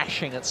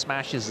thrashing at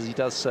smashes as he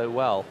does so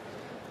well.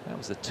 That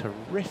was a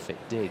terrific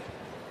dig.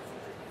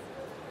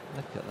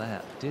 Look at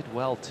that. Did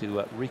well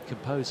to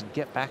recompose and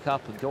get back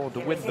up and go on to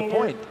win the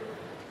point.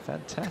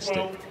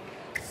 Fantastic.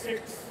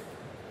 6.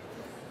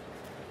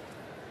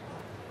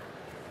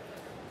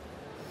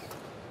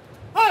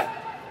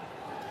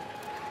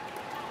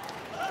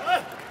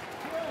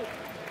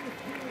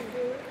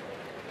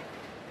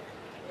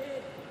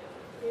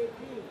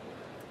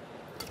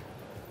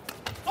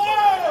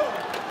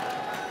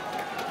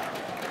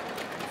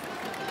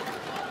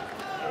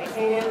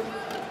 Over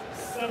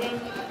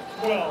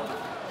 7-12.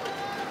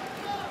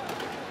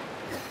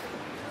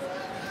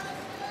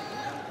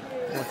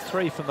 Well,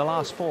 3 from the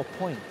last 4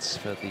 points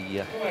for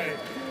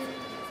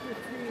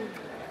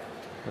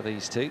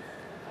these two.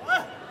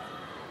 Well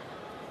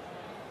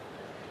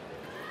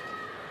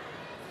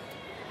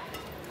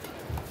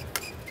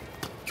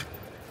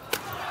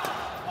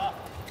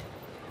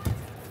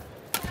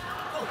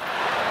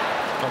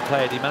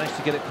played. He managed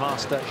to get it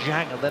past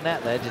Zhang at the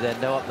net there. Did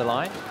Endo up the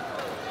line?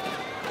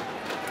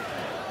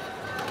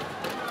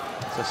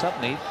 So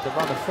suddenly, the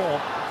run of form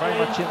very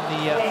much in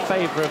the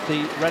favour of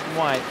the red and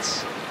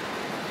whites.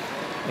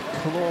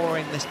 They're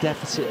clawing this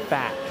deficit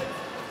back.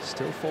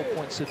 Still 4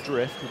 points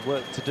adrift with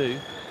work to do.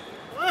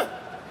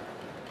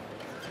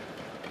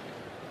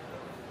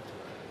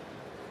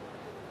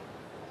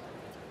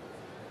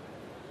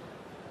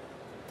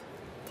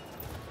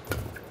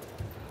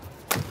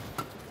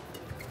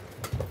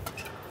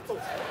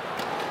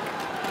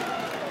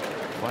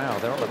 Wow,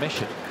 they're on a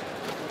mission.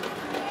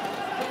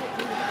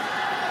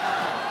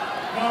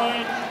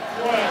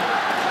 9-12.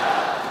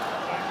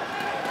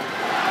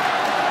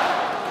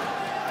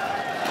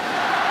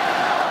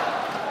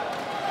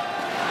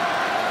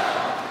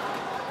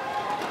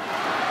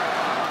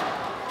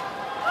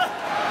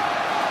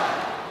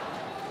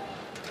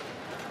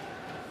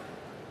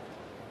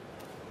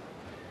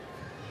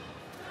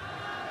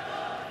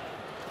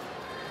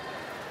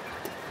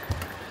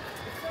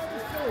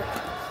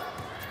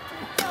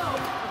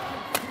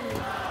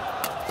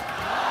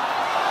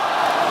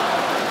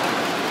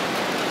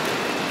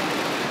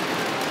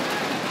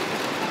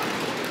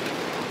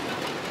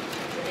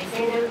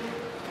 Over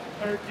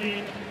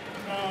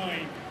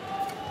 13-9.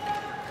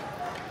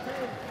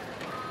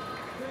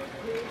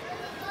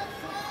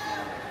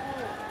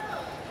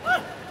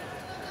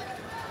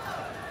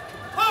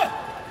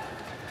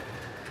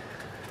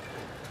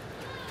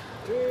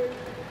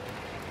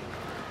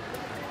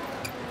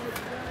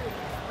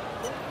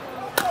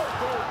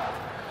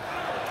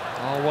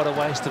 Oh, what a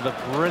waste of a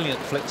brilliant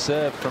flick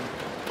serve from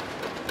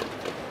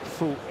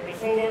Fu.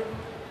 It's over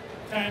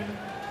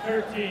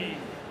 10-13.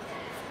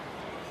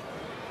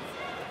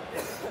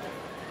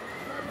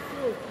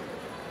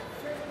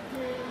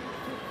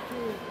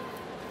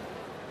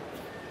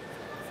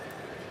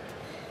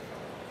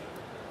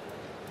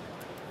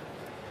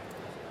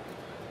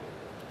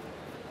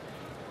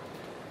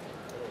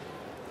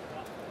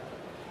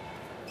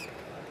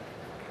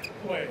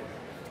 Wait.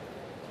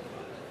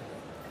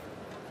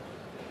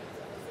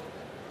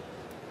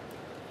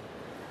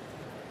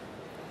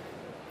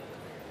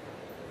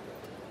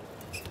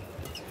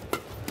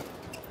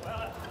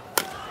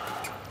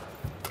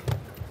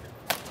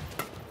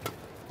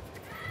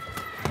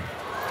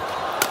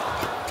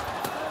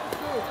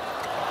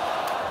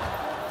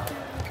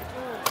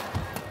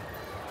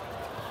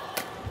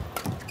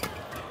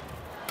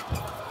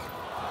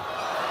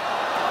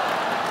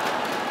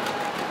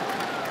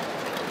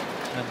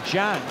 And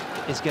Zhang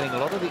is getting a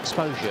lot of the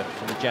exposure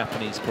from the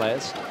Japanese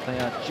players. They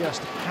are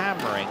just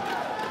hammering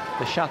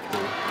the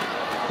shuttle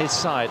his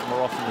side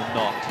more often than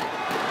not.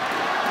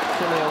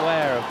 Fully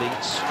aware of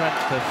the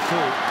strength of Fu.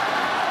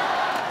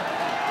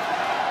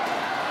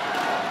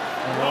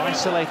 And they're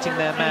isolating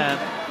their man.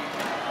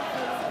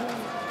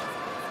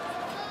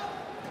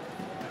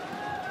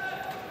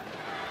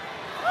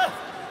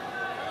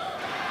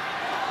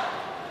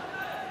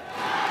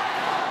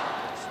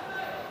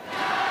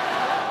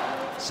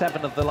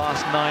 Seven of the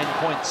last 9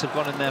 points have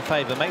gone in their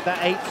favour. Make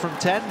that 8 from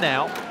 10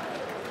 now.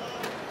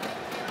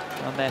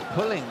 And they're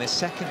pulling this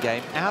second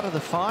game out of the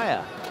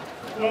fire.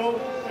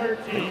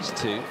 12-13. These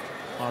two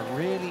are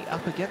really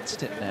up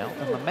against it now.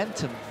 And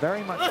momentum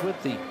very much with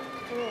the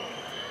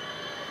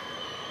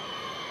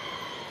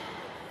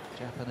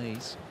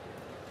Japanese.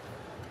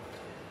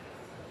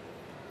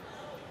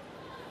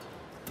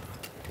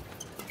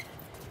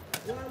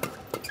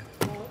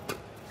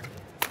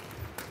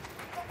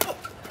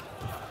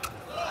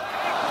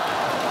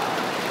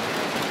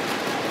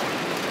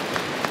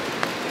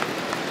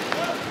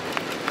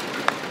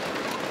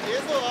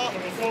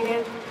 It's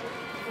over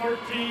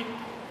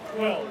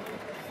 14-12.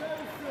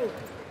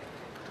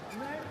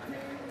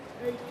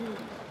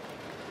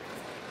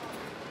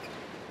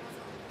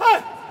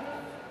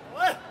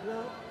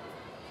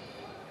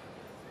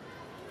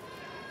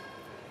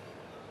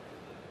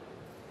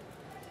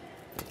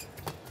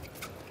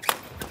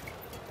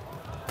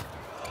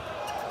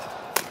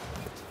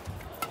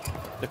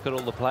 Look at all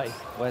the play.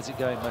 Where's it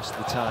going most of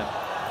the time?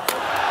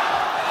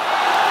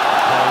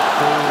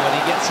 When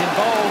he gets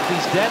involved,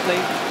 he's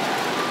deadly.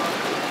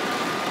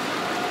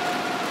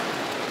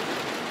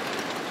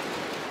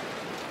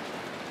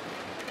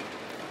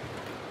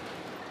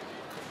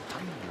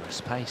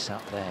 Thunderous pace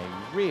up there.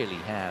 He really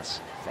has.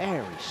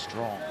 Very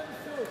strong.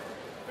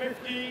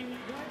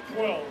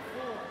 15-12.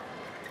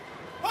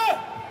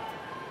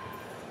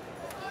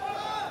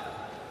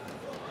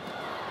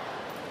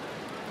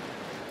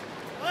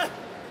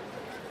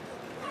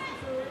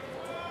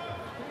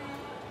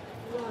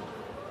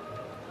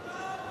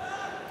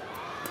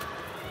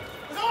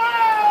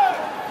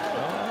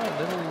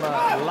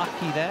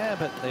 Lucky there,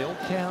 but they all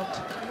count.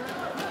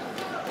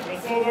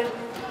 Over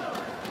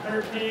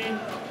 13-15.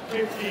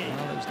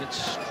 Well, it was an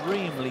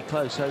extremely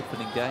close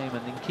opening game,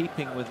 and in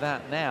keeping with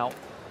that now,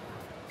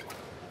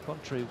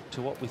 contrary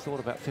to what we thought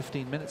about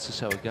 15 minutes or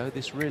so ago,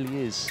 this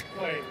really is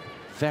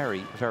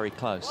very, very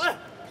close.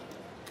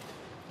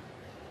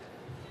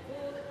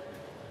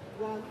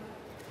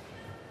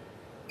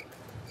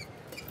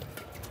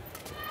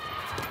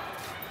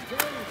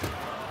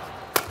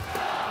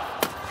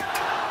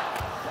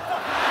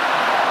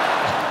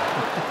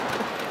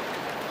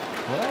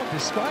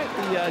 Despite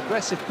the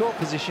aggressive court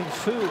position,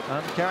 Fu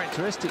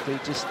uncharacteristically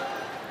just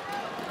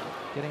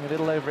getting a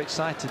little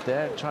overexcited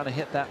there, trying to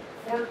hit that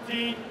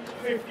 14-15.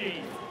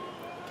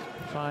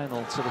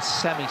 final sort of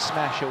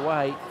semi-smash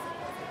away.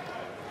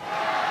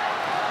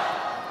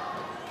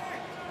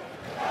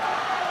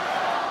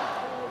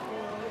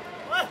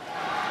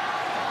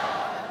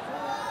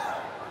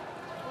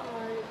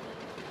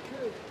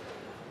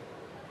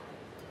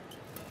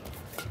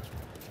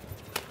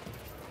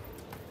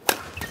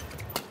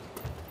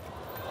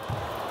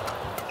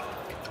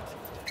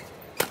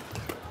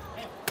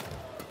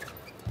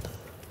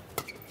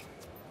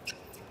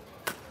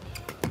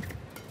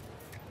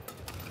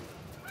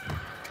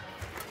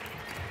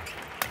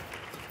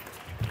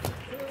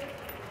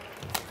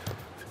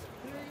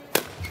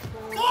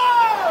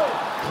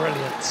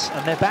 Brilliant,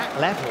 and they're back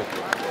level,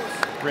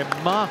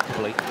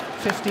 remarkably,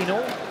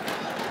 15-all.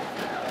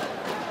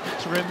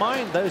 To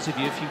remind those of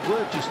you, if you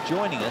were just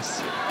joining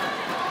us,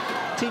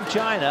 Team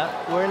China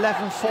were 11-4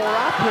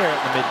 up here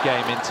at the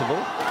mid-game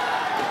interval.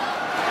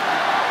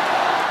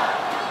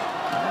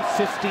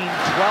 15-12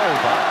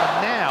 up,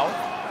 and now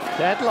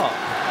deadlock.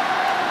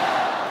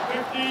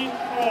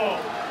 15-12.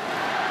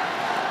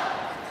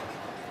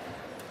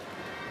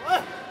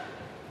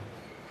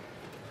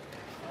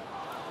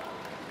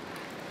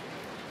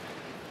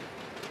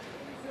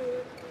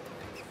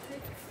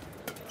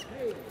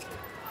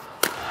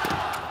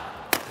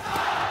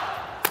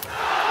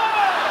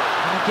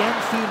 Again,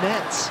 few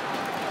nets.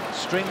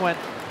 String went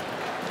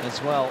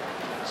as well,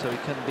 so he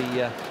can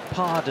be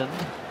pardoned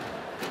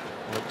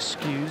or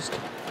excused.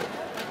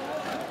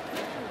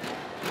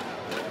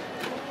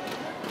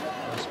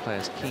 Most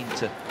players keen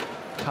to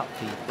cut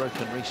the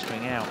broken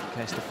restring out in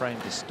case the frame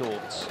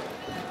distorts.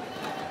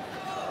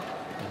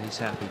 But he's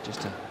happy just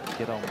to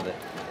get on with it.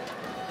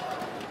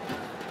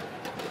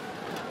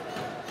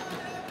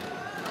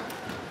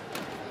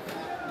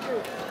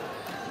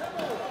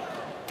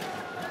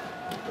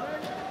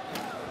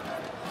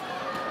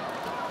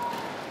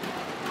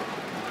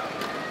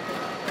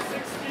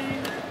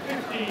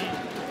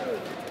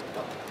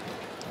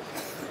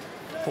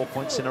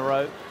 Points in a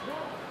row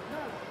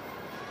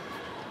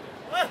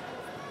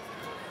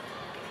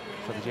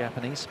for the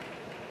Japanese.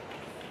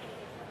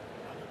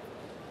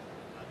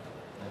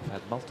 They've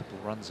had multiple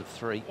runs of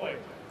three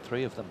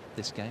of them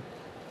this game.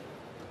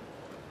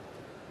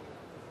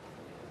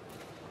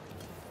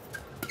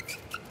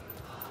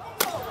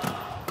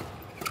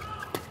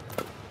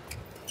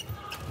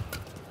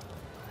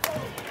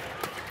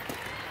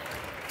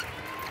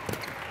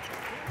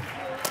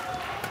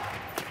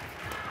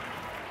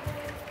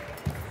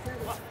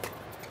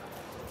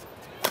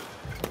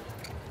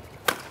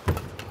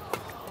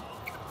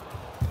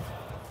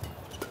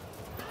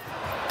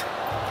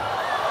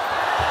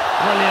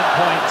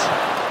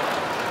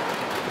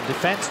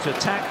 Defense to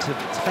attack, to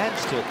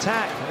defense to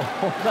attack,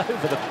 all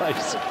over the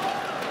place.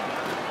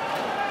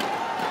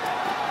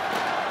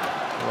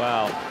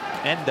 Wow,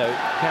 Endo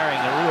carrying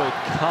a real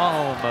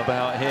calm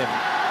about him.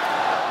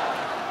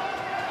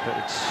 But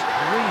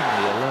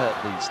extremely alert,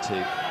 these two.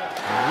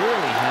 They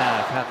really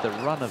have had the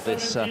run of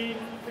this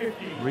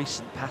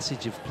recent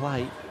passage of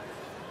play.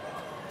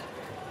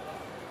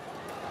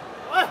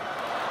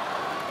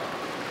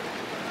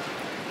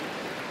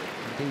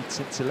 Indeed,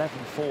 since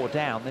 11-4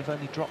 down, they've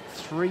only dropped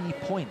 3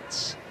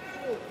 points.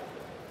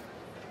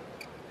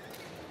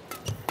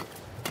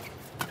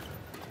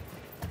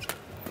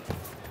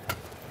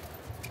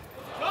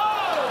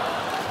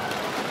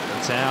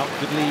 It's out.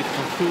 Good lead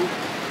from Fu.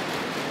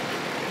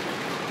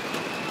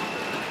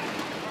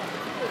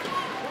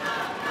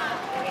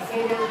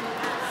 Over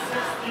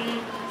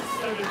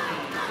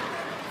 16-17.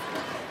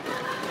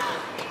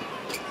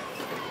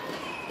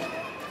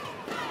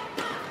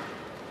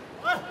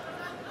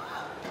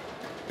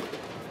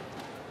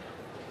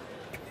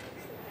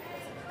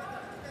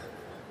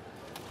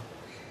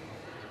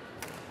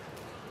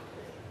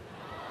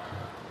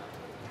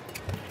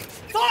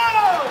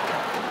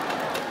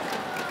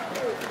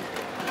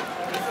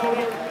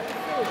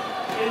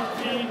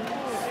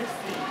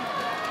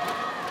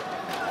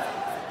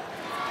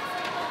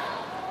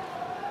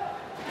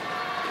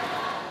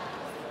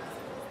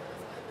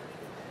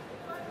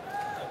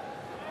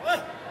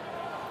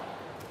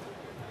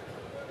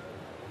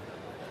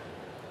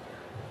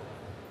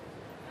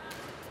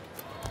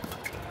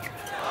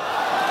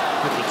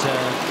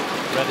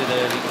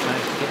 early,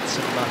 managed to get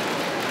some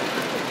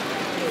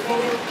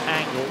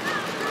angle.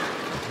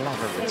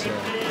 Clever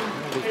return.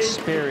 All the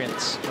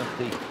experience of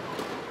the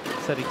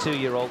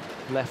 32-year-old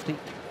lefty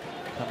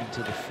coming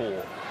to the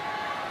fore.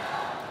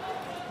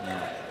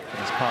 Now,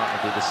 his partner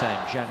did the same.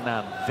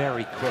 Zhang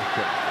very quick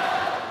at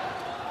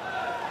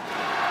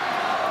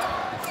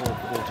the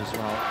forecourt as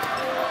well.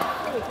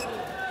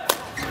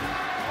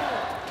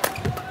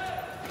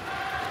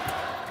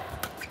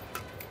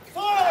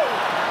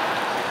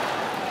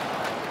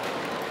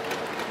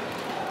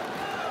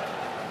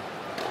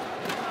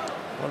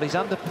 Well, he's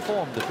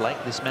underperformed of late,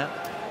 this man.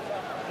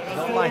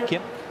 Not like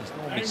him. He's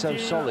normally so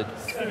solid.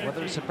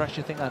 Whether it's a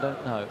pressure thing, I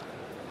don't know.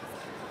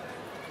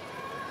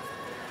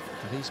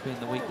 But he's been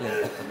the weak link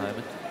at the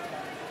moment.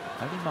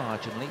 Only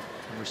marginally,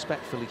 and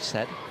respectfully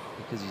said,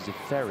 because he's a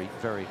very,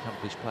 very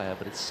accomplished player,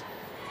 but it's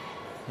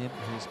him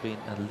who's been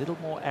a little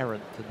more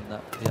errant than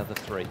the other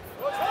three.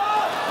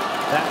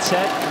 That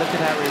said, look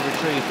at how he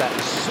retrieved that.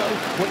 He's so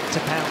quick to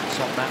pounce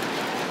on that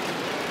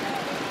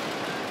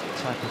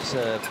type of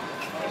serve.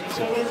 It's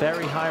a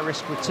very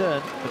high-risk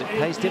return, but it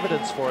pays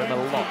dividends for him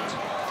a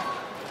lot.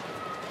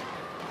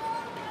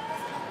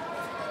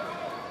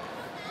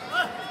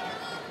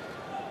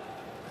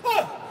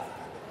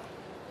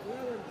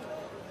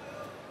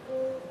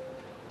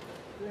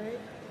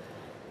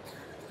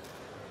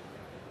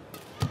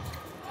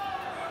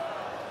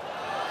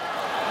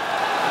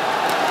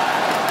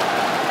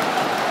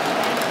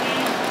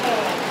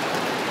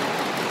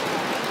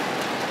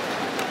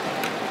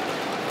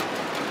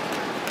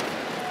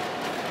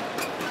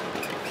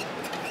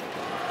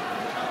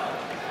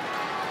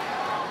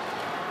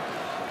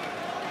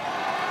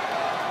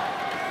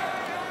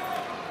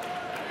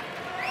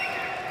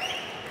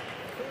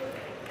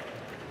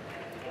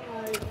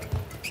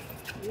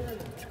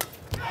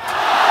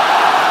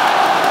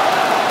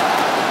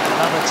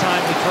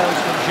 Timely close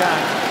from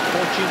Zhang.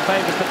 Fortune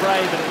favours the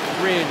brave, and it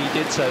really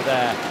did so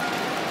there.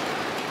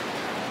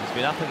 He's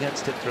been up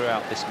against it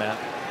throughout, this man.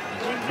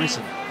 He's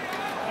risen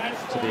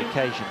to the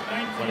occasion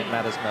when it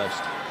matters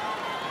most.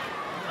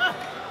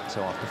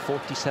 So after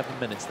 47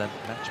 minutes then,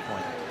 match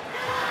point.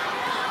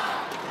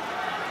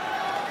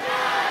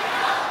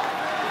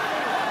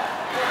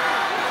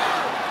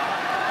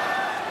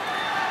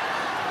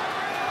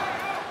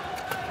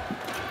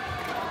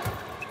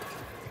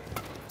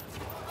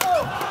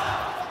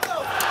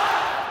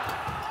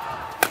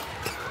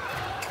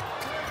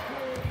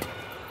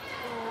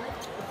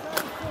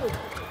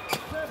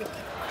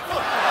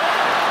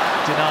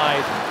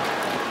 Denied.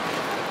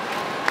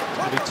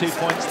 It'll be 2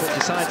 points that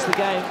decides the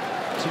game.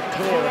 Too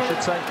clear, I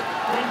should say.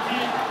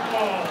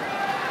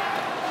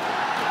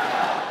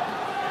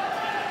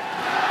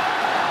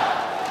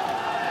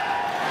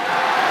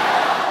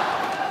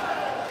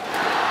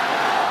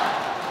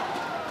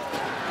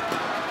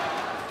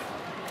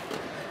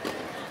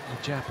 The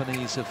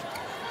Japanese have,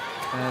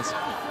 as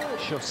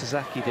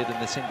Shosazaki did in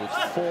the singles,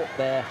 fought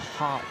their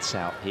hearts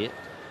out here.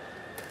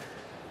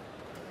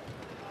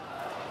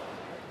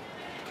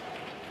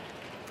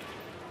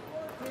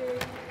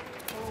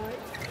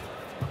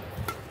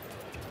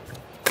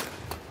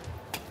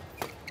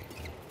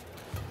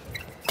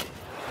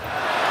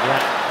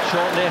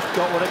 Short lift,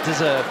 got what it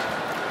deserved.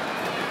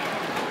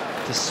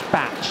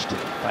 Dispatched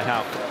by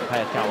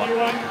Hayakawa.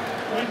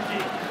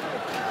 21-20.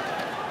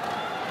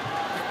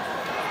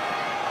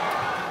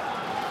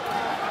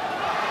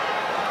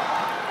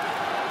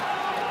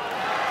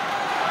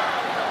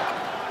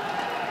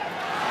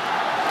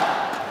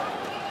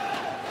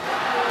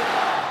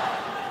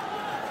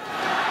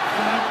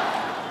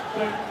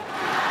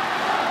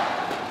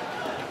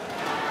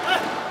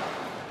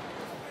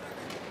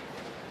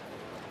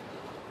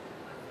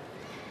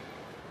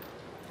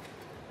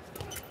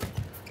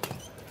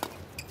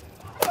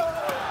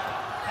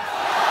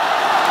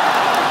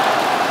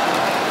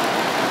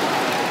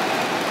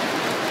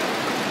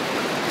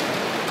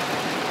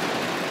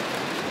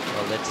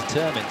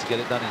 Determined to get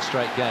it done in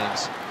straight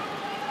games.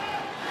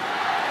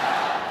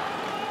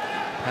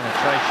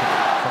 Penetration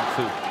from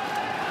Fu.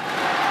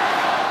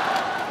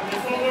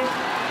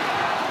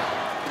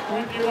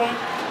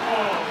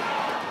 21-all.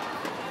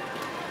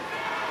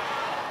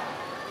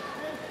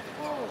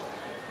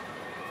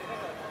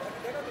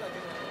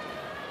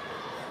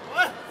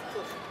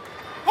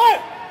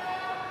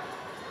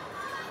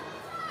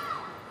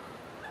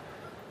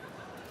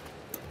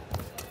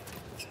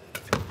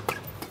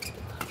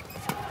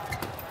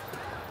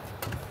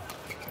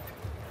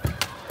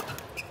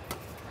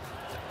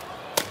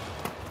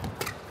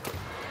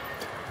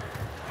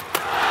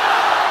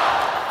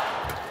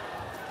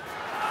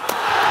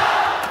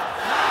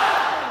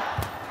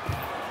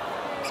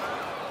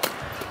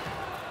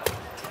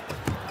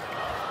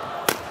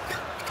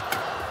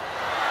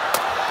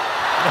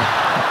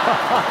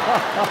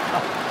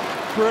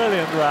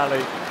 Brilliant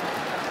rally.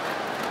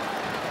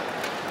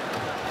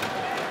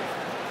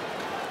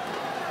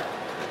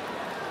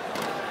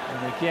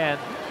 And again,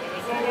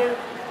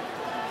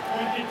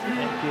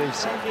 it gives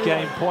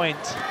game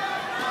point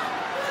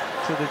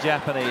to the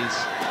Japanese.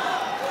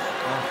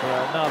 For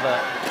another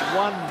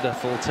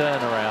wonderful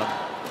turnaround.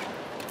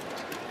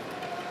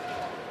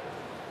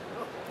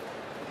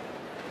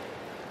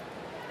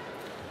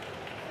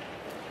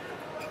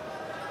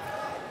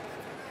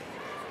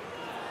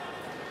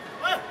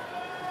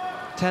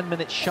 .10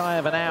 minutes shy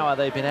of an hour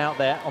they've been out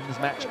there on this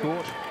match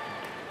court,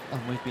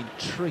 and we've been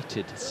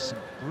treated to some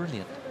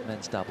brilliant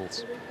men's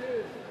doubles.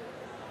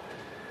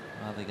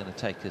 Are they going to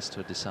take us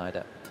to a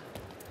decider?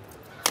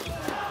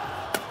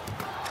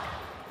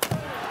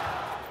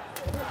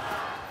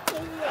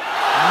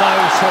 No,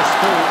 says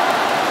Paul.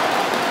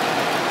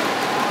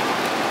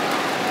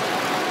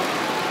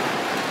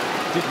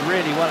 Did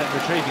really well in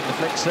retrieving the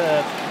flick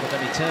serve, but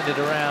then he turned it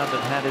around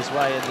and had his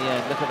way in the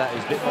end. Look at that, he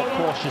was a bit more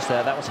cautious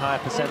there. That was higher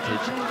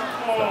percentage.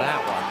 But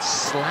that one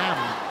slam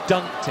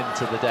dunked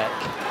into the deck.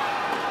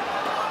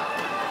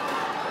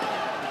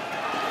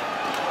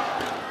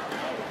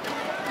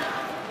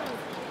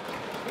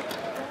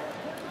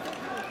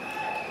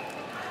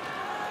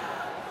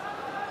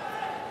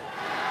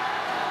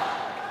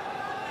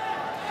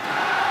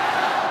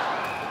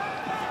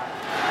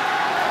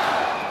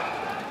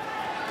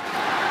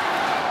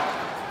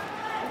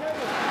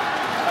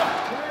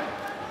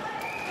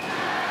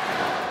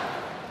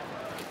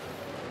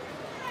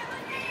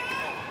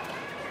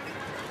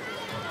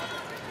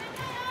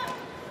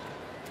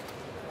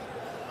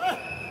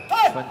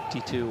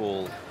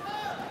 All.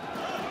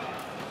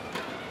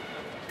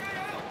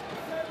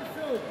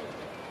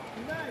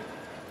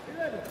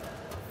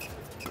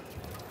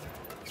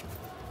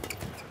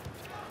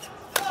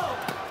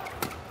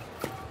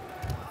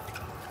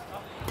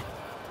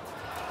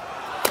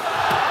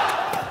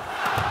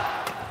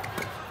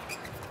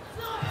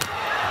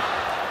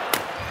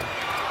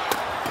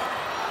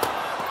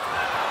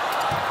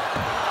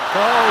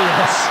 Oh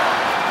yes,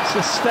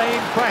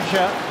 sustained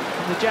pressure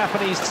from the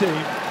Japanese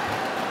team.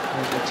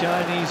 And the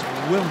Chinese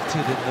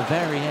wilted in the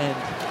very end.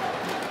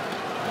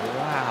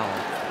 Wow.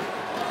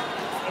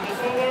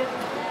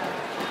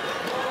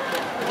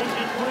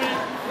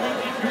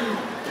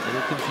 A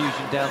little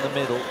confusion down the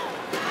middle, in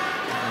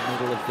the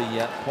middle of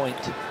the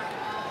point.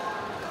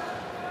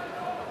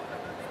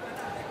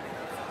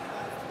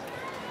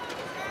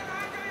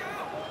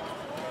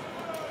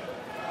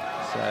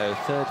 So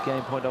third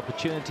game point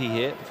opportunity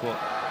here for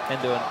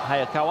Endo and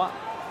Hayakawa.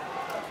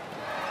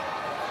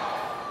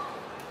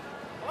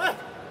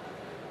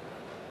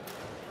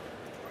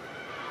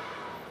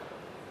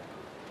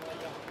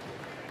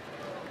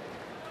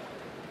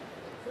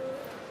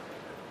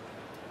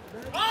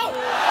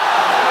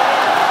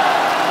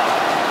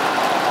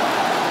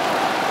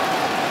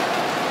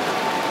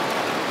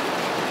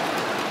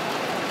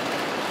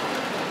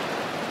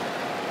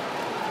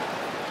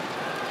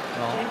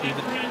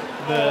 Even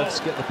nerves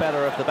get the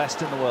better of the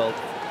best in the world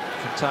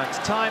from time to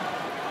time.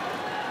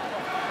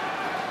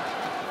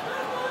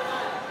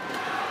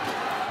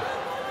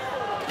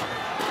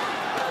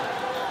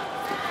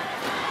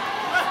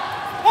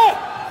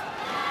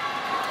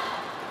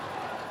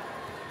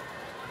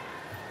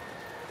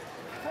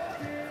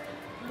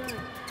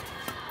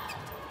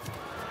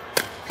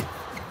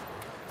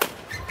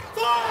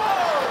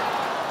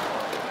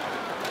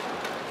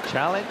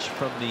 Challenge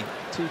from the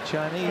two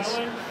Chinese,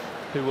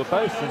 who were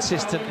both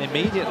insistent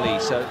immediately,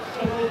 so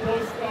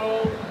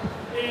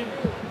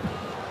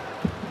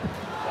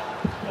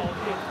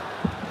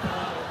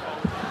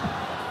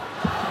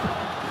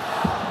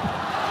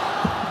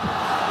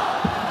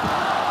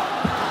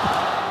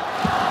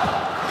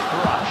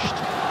crushed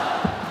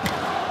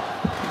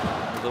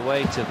the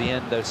weight of the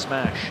Endo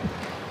smash.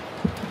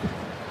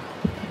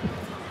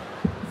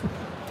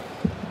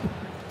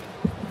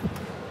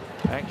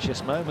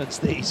 Anxious moments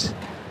these.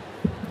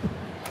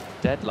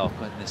 Deadlock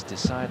in this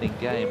deciding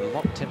game,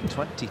 locked him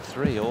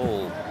 23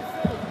 all.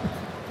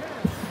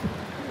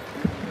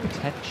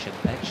 Tension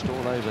etched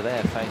all over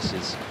their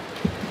faces.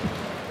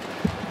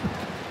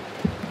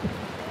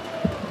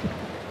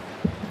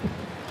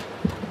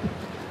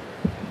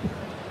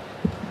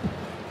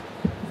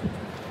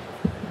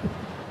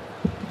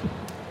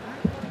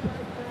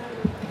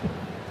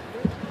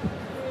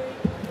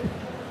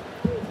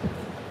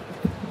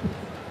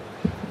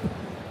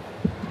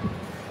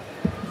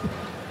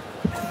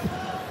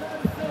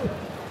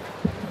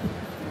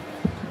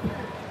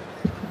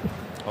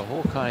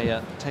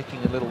 Hawkeye taking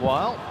a little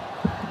while.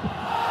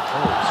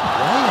 Oh, it's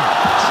way out.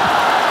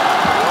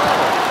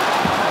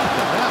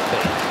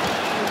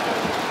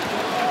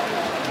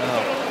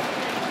 Whoa,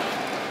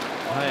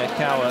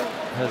 Hayakawa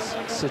has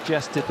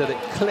suggested that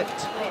it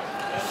clipped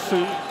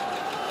Fu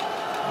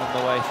on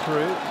the way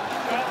through.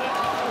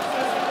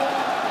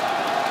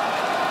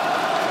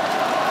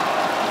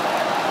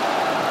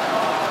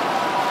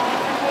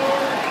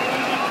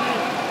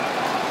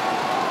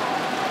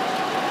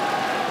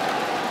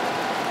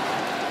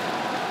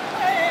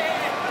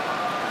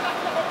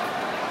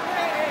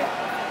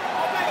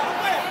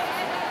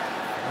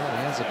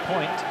 A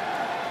point.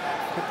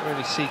 Couldn't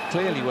really see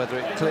clearly whether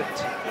it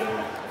clipped.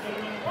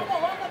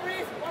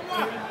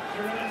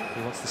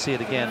 He wants to see it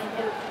again.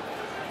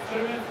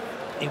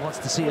 He wants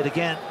to see it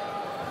again.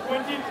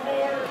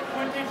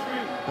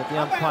 But the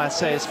umpire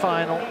says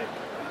final.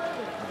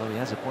 Although he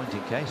has a point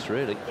in case,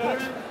 really.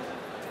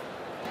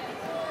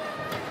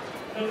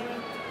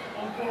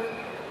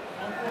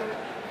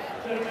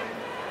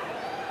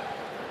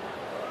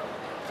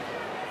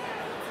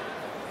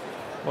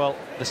 Well,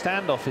 the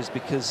standoff is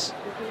because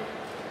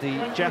the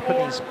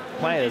Japanese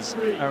players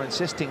are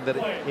insisting that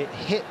it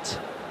hit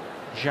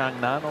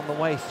Zhang on the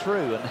way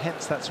through, and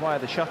hence that's why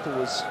the shuttle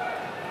was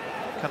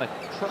kind of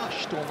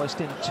crushed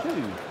almost in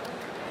two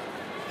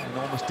and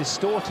almost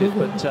distorted,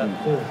 but they're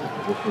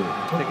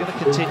going to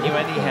continue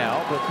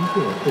anyhow. But with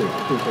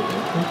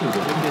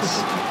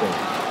this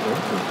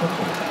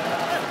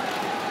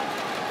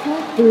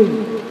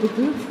the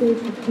group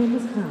stage of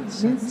Thomas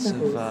House, men's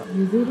doubles,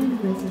 New Zealand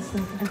versus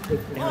South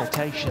Africa.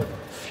 Irritation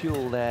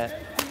fuel their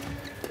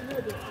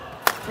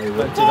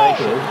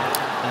motivation.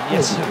 And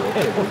yes,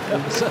 there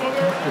was a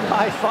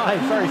high five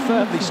very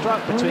firmly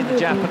struck between the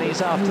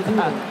Japanese after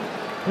that,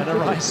 and a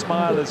wry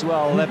smile as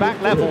well. They're back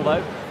level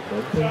though.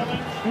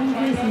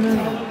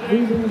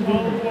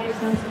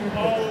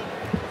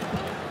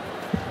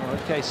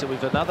 Okay, so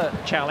we've another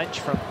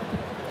challenge from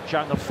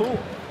Zhang Fu.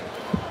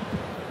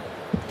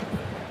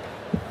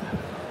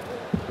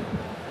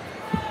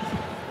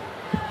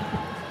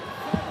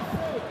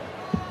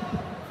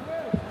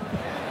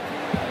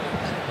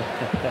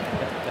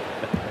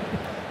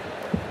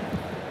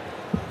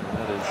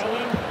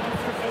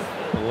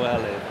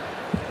 Well in.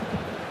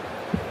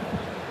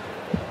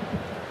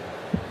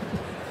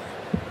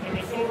 And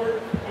it's over,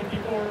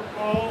 24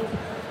 all.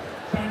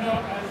 China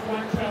has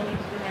one challenge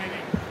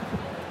remaining.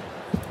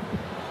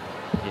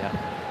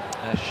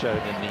 Yeah, as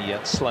shown in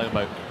the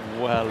slow-mo,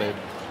 well in.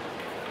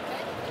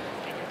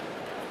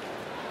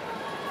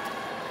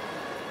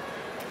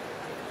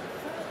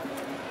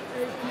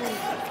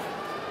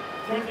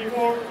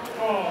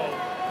 All.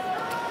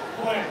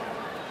 Play.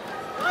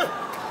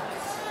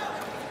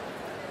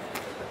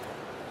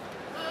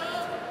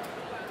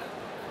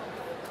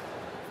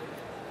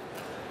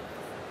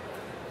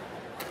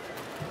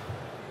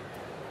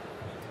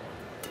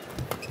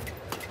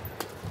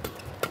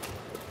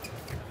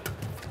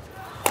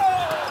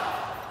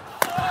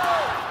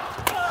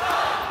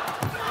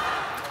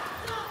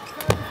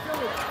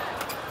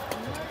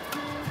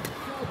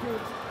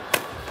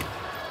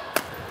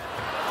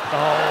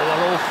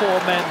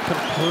 Four men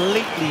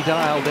completely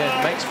dialed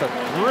in, makes for a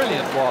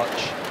brilliant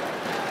watch.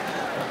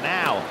 But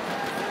now,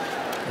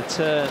 the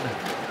turn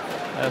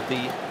of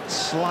the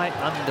slight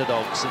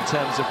underdogs in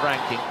terms of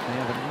ranking. They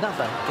have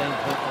another game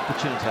point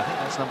opportunity. I think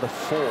that's number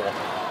 4.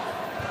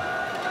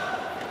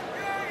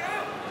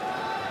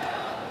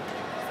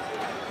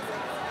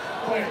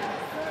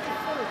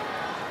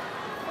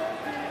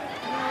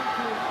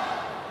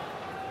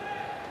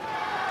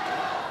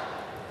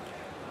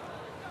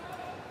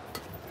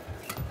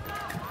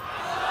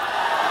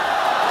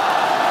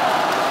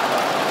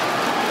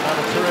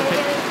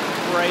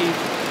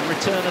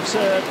 Return of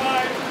serve,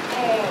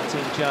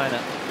 Team China.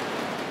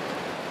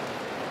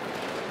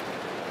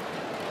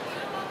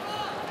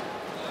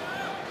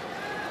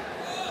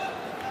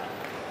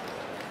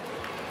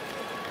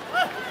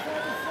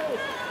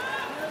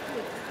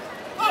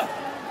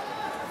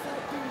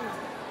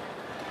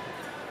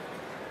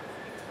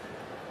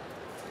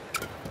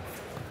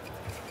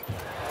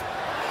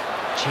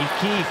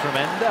 Cheeky from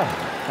Endo,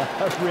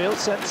 a real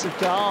sense of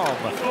calm.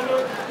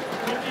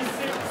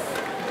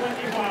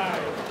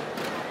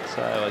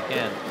 So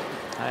again,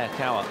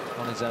 Hayakawa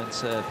on his own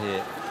serve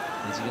here.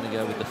 Is he going to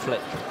go with the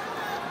flick?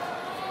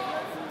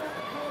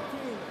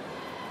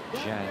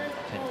 Zhang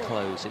can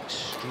close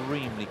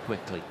extremely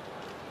quickly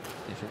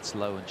if it's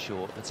low and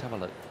short. Let's have a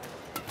look.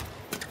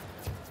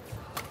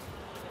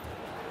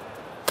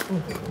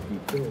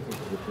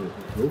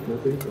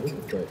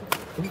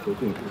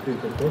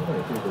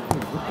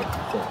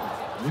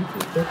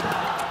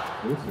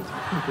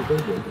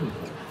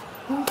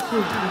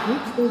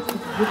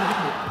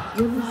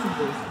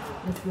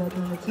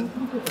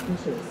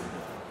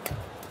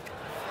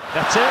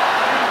 That's it.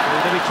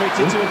 We're going to be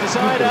treated to a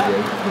decider.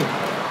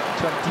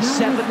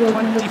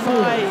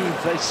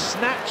 27-25. They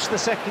snatched the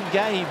second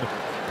game,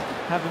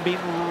 having been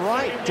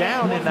right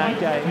down in that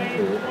game.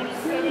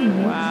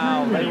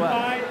 Wow,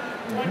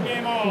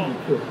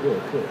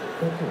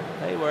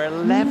 they were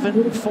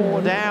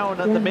 11-4 down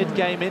at the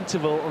mid-game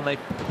interval, and they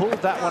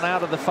pulled that one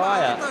out of the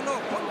fire.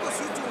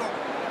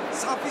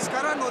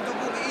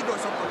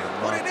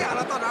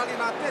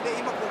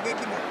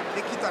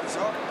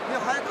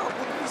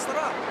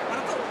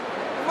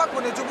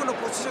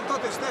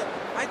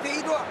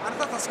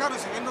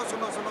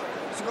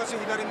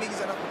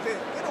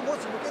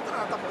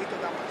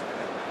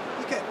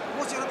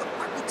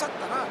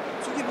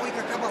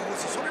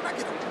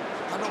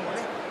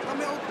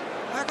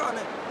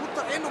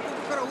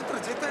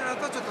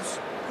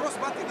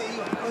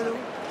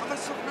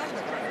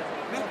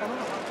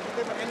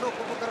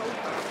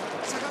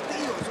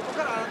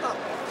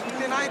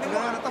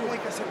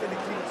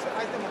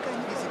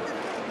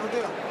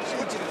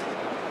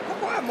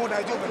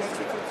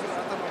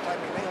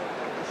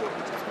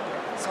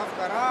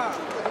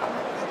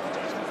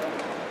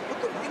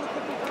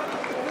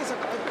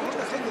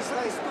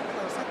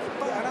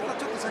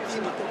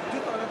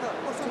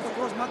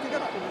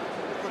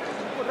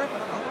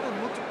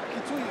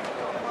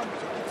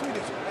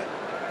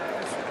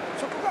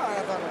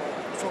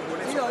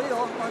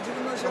 よ、まあ、自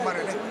分の試合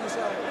で自分の試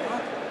合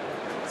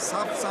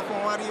サポ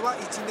終わりは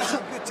1、2、3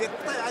球絶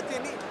対相手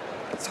に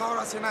触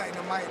らせない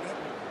の前に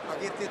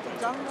上げてと。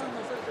ジャンガン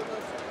のそれとか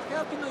ヘ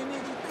アピンのイメ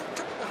ージって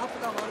ちょっとハ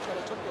プダウンがあるか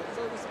らちょっとサ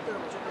ービスっていうの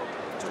もち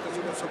ょっと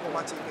自分そこ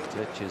待ちイメージ。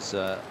Glitches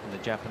in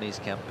the Japanese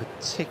camp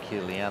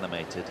particularly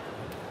animated.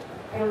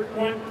 Court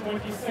 1,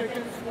 20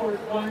 seconds. Court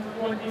 1,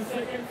 20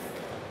 seconds.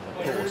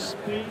 Of course,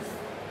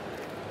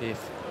 if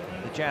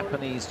the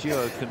Japanese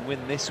duo can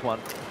win this one,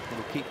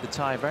 it'll keep the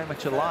tie very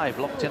much alive,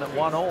 locked in at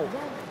 1-all.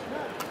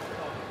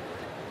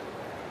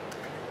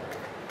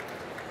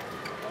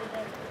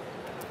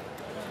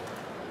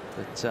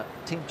 But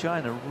Team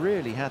China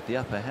really had the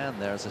upper hand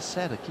there. As I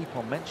said, I keep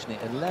on mentioning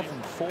it,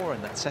 11-4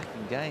 in that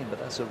second game, but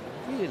that's a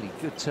really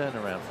good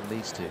turnaround from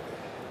these two.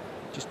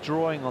 Just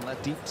drawing on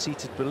that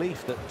deep-seated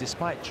belief that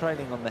despite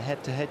trailing on the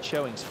head-to-head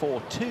showings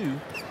 4-2,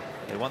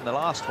 they won the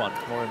last one,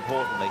 more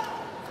importantly.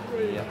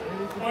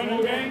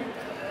 Final game.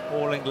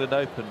 All England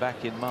Open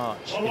back in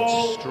March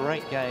in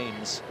straight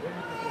games.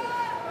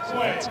 So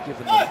that's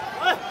given them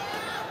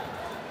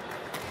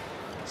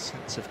a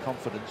sense of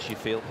confidence, you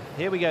feel.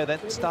 Here we go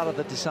then, start of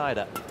the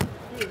decider.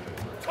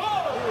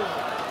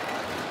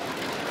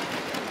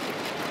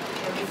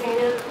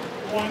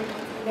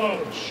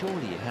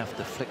 Surely you have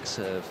to flick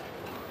serve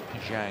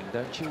Zhang,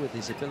 don't you, with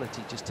his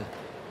ability just to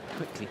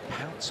quickly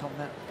pounce on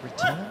that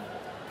return?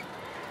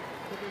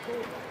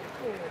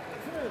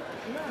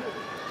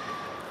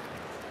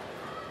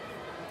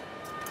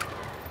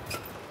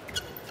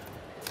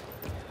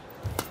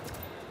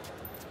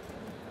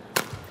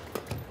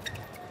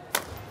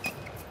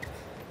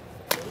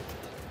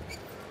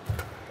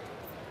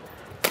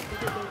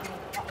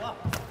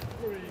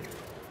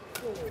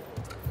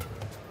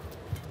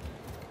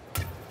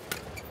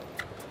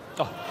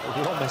 Oh,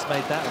 he almost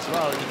made that as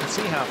well. And you can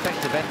see how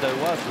effective Endo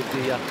was with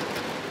the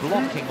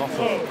blocking off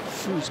of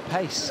Fu's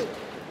pace.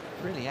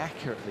 Really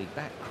accurately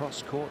back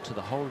cross court to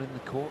the hole in the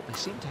court. They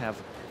seem to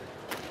have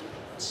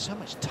so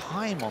much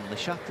time on the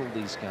shuttle,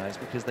 these guys,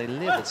 because they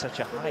live at such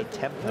a high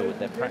tempo with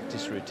their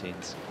practice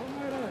routines.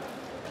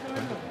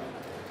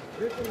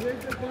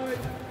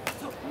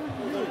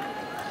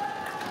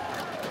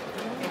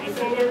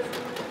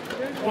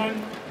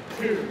 1,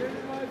 2.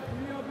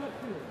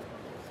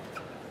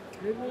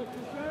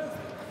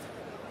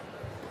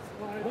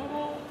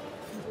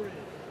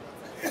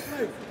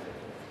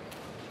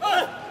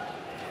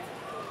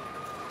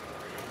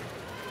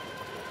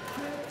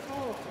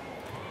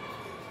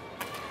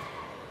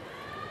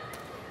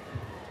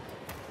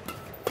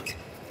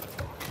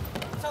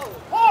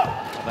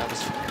 That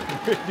was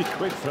really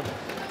quick from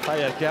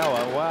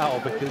Hayakawa, wow,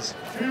 because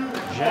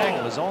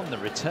Zhang was on the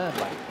return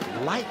like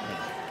lightning.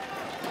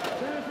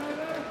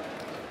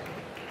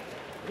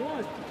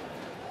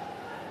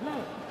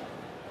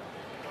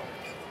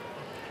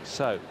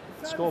 So,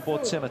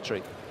 scoreboard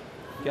symmetry.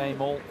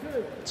 Game all,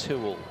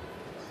 2-all.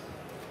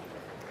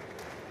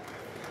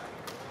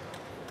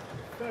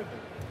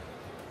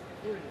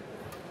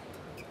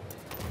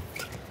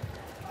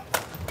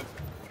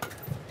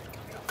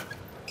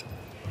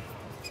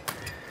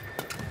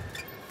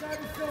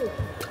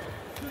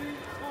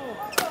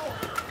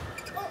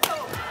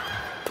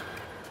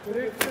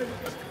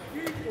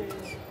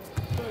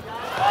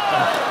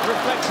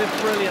 Reflexive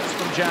brilliance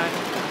from Zhang.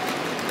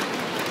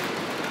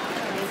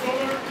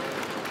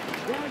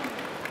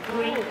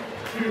 3,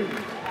 2. Going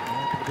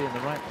to be in the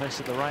right place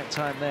at the right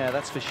time there,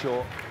 that's for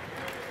sure.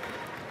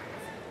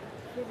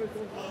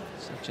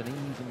 Such an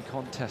even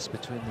contest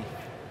between the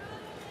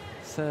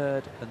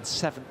 3rd and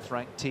 7th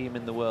ranked team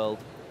in the world.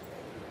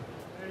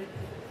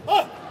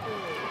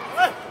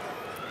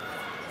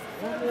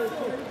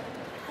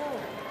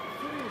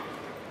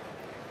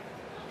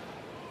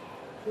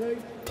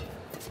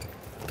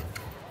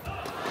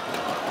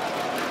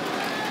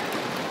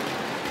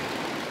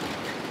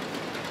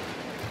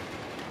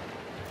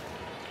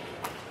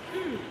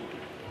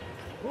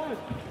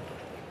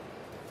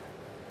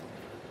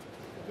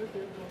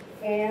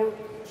 Four,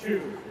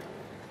 2.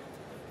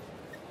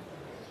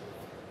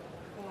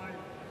 5,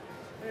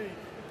 8.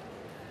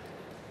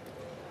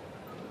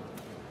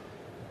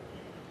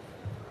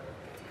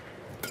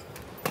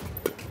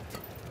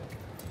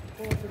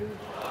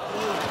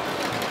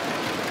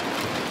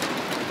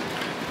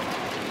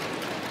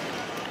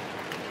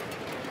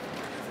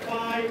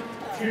 Five,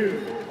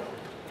 2.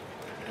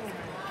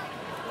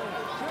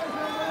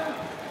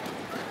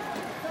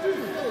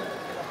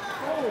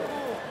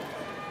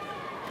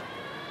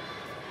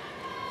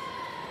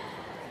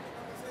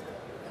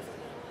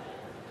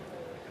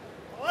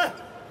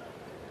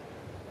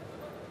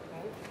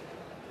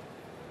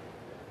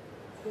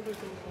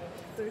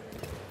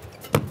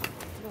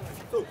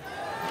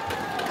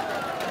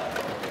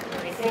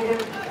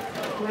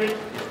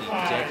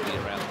 Deadly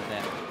around the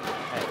net.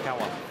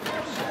 Hayakawa,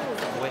 so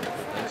quick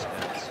with those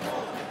hands.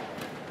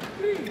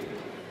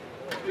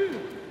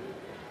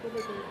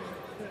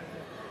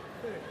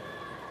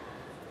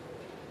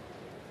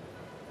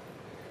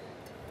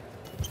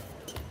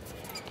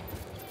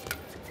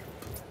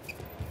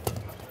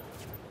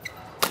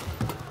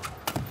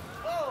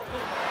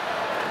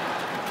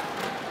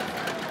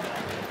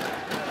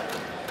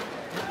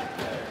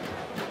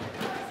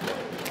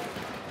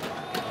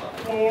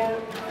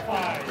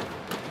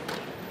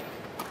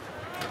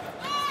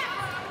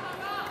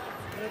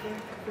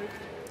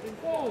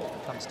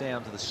 Comes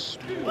down to the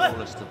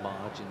smallest of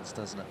margins,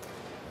 doesn't it?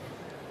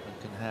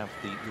 And can have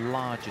the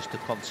largest of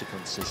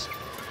consequences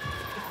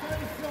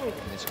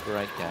in this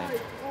great game.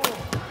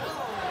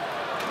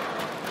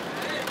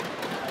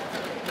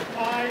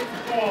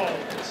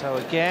 5-all. So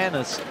again,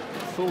 as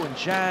Fu and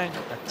Zhang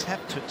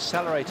attempt to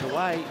accelerate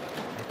away,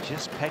 they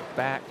just pegged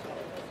back.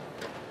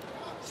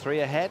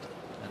 3 ahead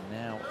and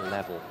now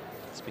level.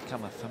 It's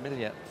become a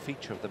familiar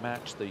feature of the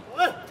match, the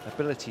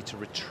ability to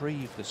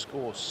retrieve the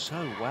score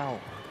so well.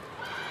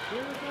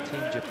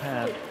 Team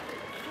Japan.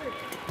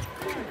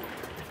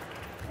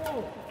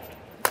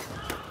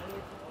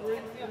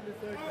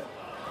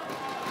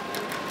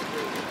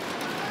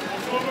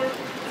 It's over.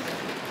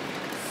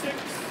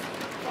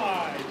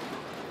 6-5.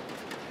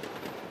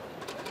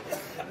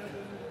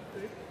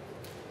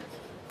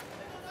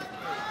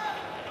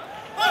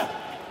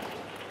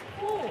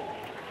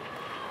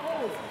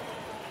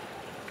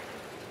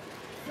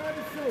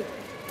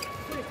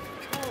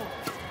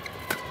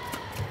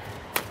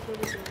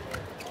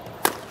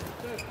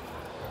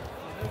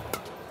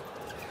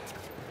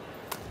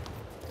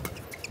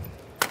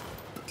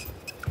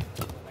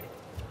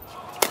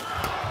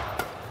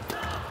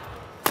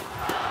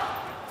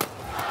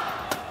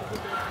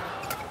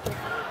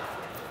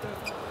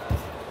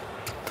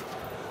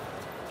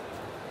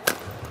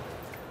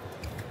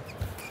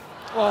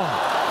 Oh,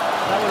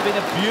 that would have been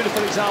a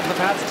beautiful example of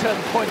how to turn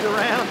the point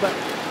around, but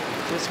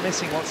just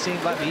missing what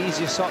seemed like the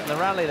easiest shot in the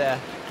rally there.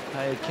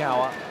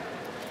 Hayakawa,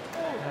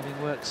 having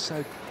worked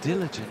so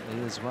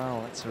diligently as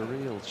well. It's a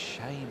real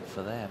shame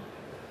for them.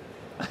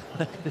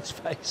 Look at his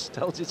face,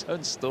 tells its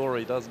own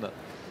story, doesn't it?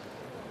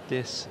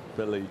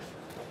 Disbelief.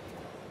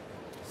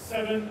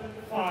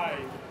 7-5.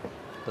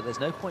 But there's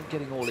no point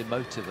getting all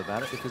emotive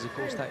about it, because of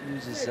course that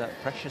uses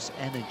precious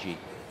energy.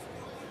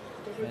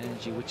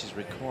 Energy which is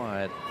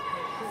required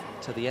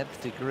to the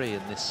nth degree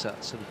in this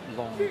sort of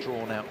long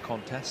drawn-out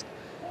contest.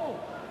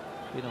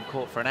 Been on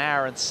court for an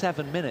hour and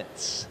 7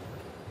 minutes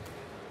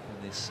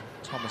in this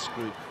Thomas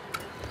Group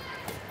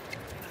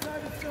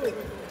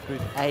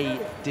A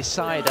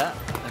decider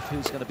of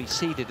who's going to be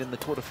seeded in the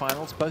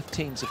quarterfinals. Both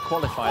teams have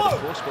qualified, of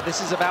course, but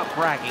this is about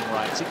bragging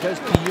rights. It goes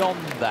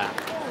beyond that.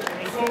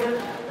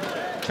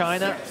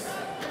 China,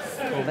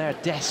 well, they're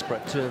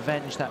desperate to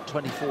avenge that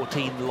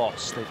 2014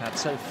 loss. They've had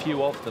so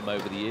few of them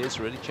over the years,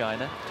 really,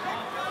 China.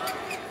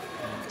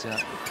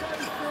 And,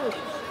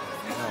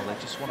 well, they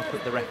just want to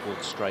put the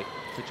record straight.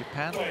 For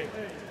Japan,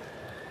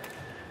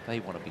 they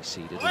want to be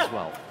seeded as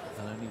well,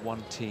 and only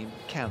one team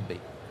can be.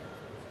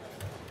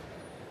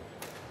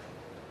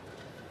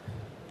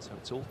 So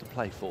it's all to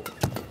play for.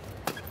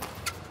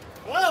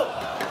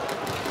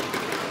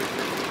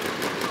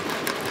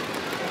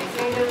 It's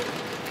over.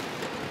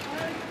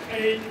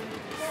 8-6.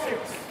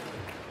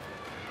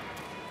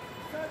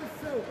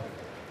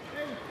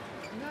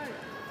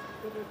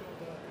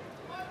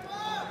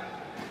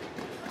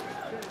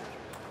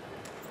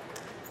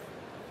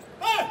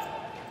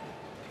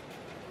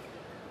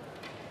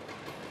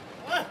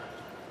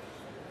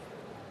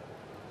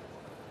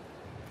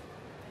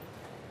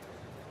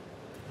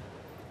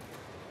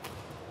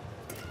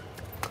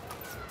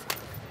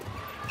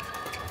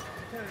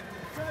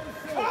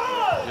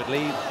 Good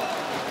lead.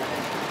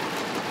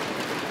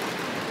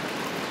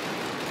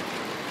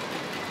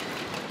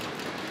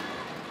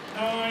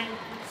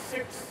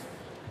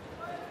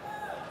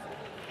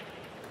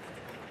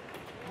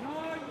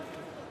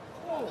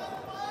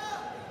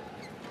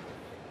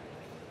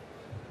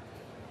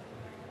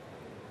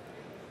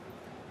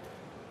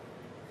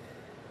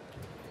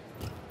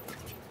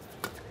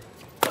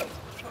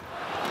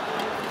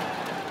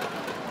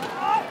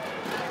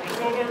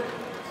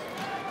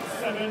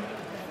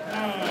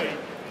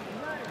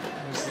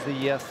 This is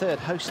the third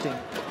hosting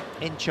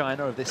in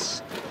China of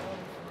this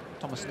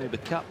Thomas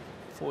Nuber Cup.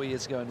 4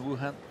 years ago in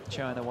Wuhan,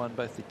 China won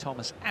both the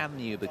Thomas and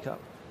the Uber Cup.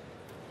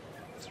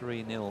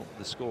 3-0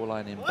 the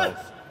scoreline in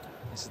both.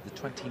 This is the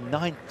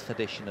 29th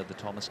edition of the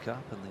Thomas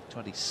Cup and the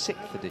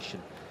 26th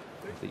edition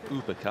of the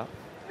Uber Cup,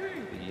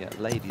 the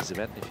ladies'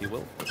 event, if you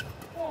will.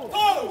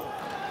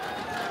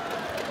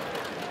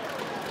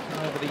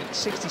 Over the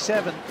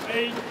 67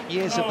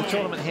 years of the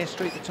tournament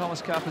history, the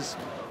Thomas Cup has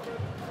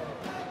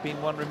been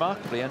won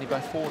remarkably only by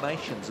 4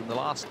 nations, and the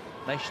last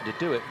nation to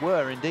do it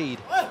were indeed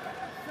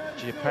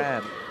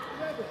Japan.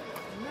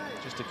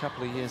 Just a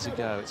couple of years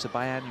ago. It's a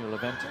biannual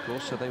event, of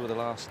course, so they were the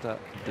last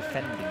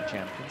defending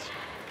champions.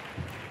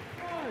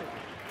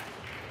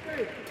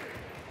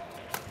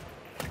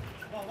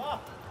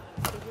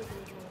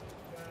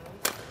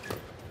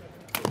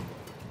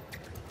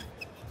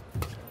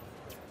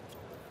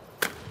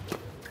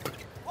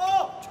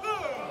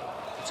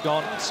 It's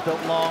gone,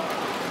 spilt long.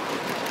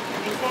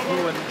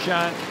 Fu and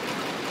Zhang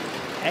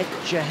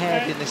edge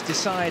ahead in this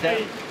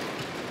decider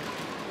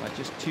by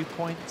just 2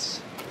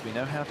 points. We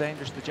know how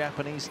dangerous the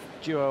Japanese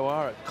duo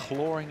are at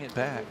clawing it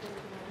back.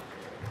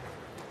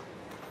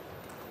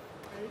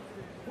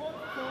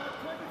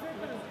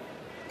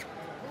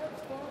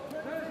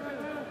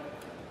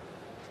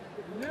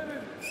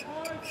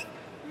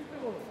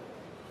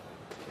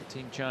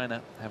 Team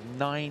China have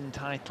 9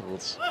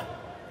 titles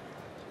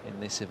in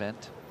this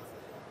event.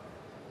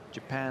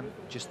 Japan,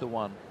 just the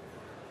 1.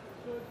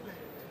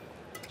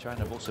 China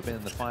have also been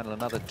in the final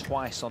another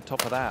twice on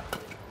top of that.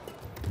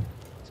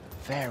 It's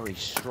very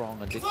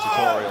strong and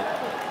dictatorial.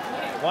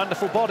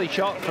 Wonderful body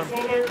shot from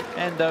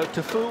Endo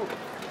to Fu.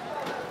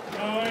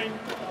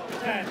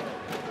 9-10.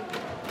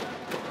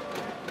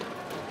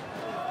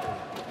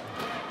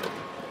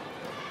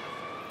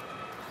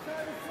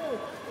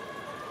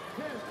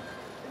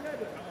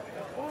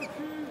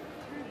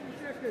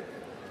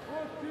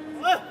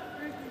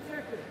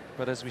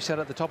 But as we said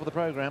at the top of the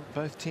program,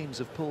 both teams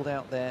have pulled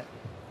out their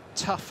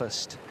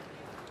toughest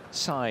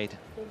side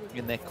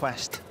in their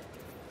quest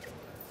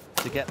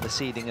to get the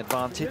seeding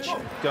advantage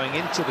going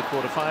into the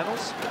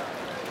quarterfinals.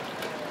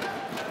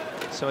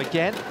 So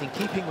again, in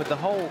keeping with the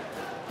whole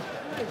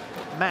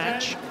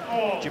match,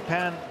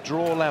 Japan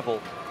draw level.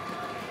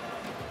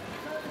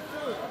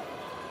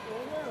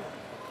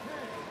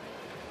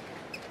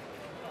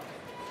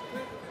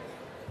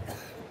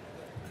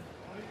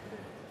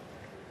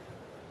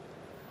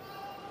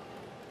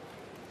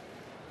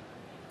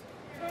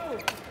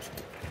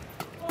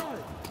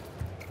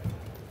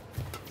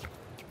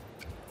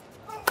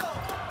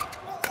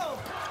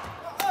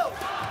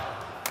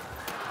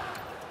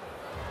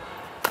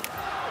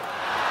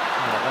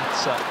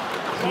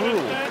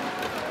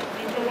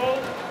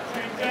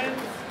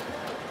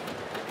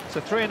 So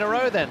 3 in a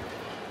row then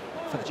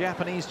for the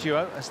Japanese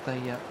duo as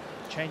they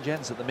change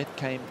ends at the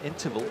mid-game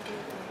interval.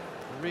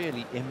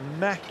 Really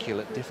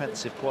immaculate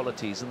defensive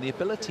qualities and the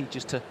ability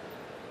just to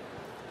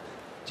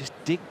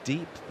dig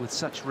deep with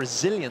such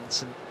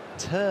resilience and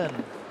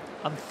turn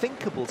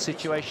unthinkable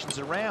situations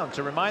around.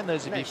 To remind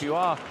those of you who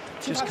are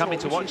just coming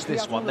to watch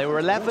this one, they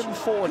were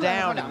 11-4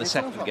 down in the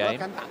second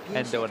game,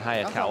 Endo and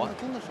Hayakawa.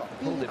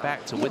 Pulled it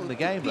back to win the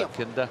game, look,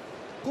 and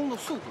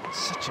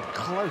such a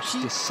close,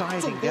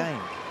 deciding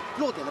game.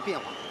 Well,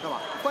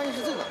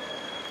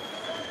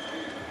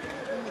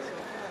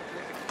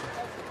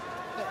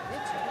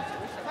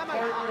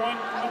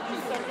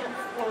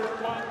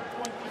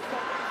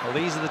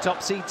 these are the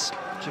top seeds.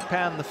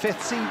 Japan, the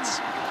 5th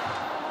seeds.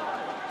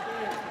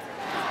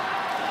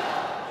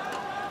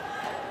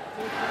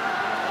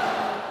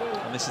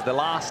 And this is the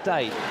last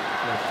day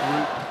of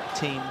group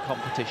team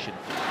competition.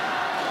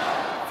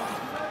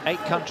 8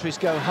 countries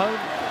go home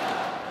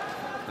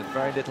with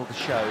very little to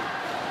show,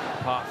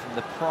 apart from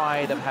the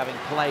pride of having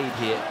played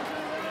here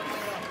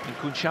in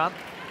Kunshan.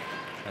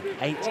 And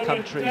 8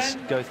 countries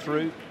go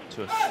through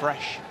to a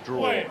fresh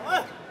draw.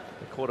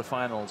 The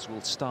quarterfinals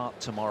will start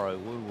tomorrow.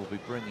 We will be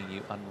bringing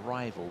you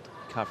unrivaled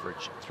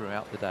coverage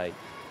throughout the day.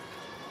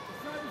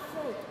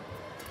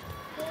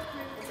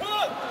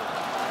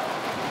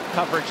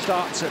 Coverage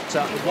starts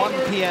at 1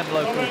 p.m.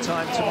 local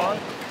time tomorrow,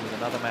 with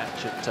another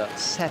match at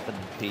 7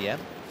 p.m.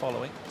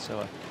 following.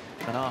 So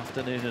an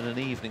afternoon and an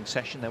evening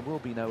session. There will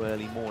be no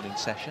early morning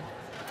session.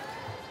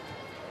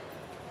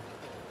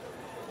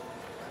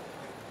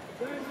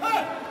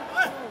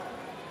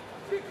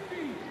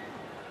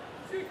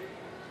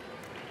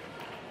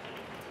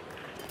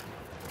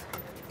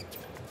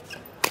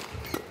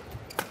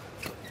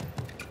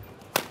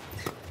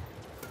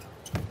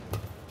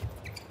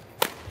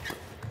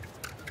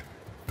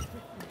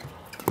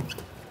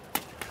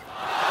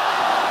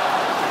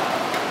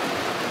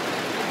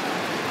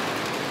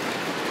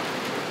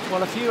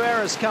 Well, a few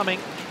errors coming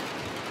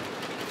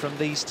from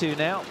these two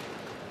now.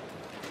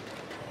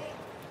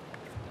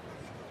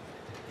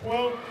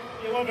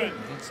 12-11.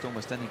 Against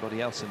almost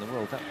anybody else in the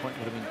world, that point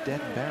would have been dead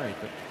and buried,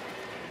 but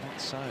not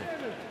so.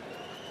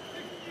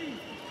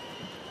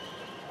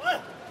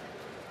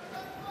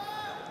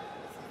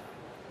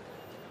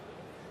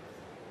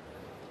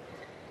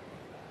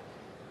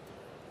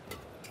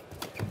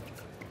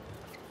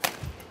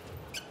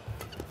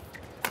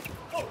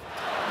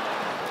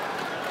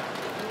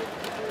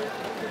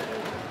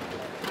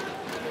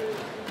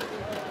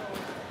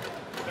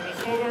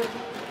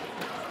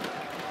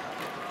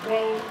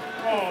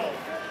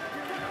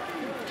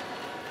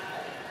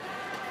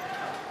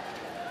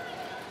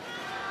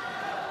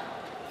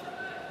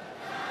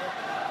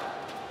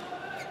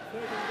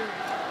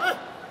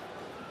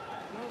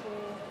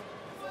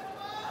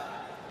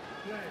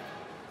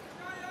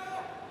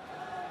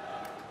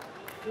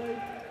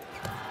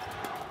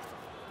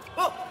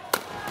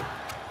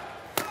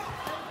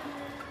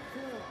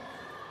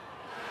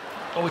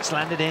 Oh, it's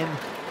landed in.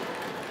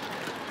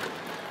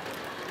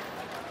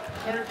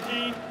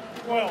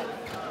 13-12.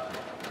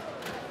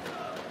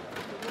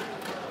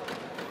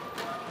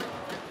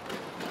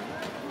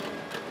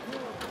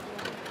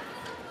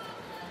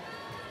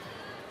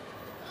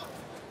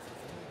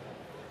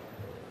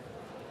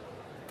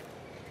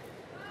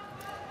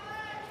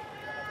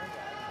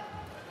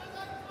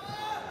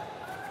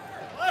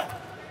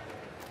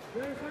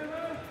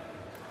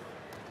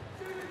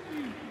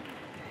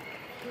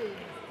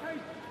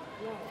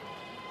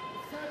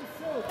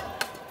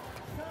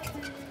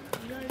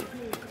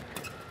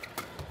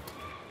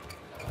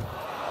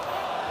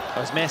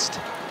 Was missed.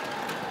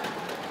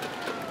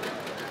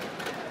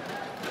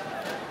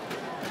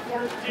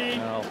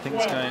 Well,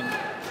 things going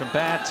from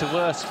bad to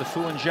worse for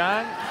Fu and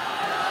Zhang.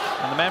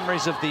 And the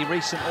memories of the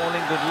recent All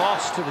England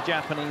loss to the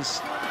Japanese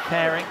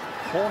pairing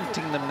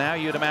haunting them now,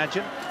 you'd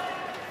imagine.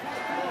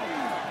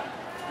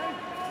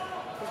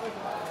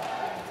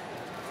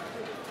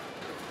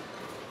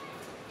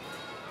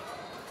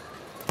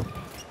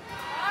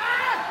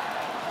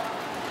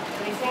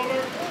 It's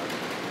over.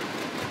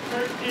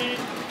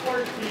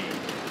 13-14.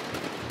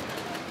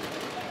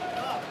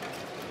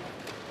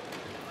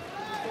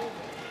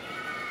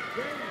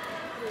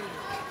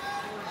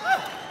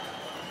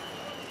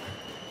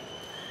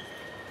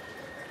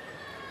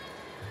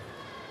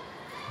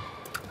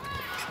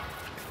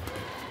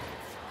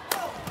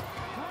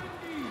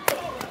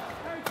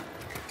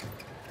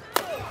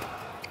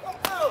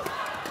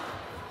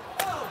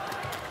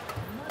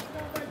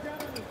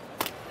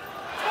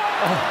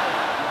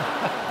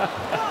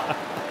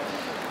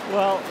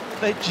 Well,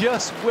 they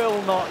just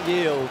will not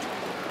yield.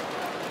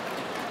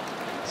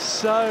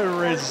 So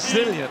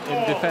resilient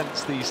in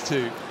defence, these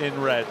two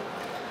in red.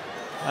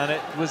 And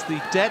it was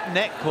the dead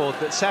net cord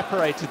that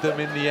separated them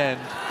in the end.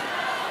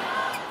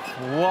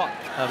 What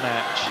a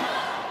match.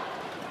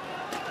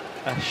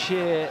 A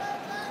sheer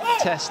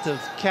test of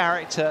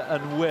character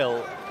and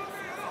will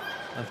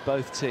of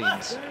both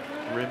teams.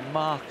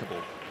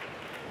 Remarkable.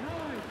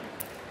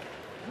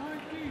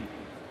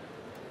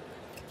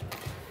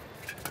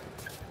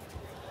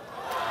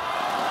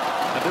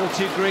 A little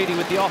too greedy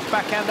with the off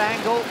backhand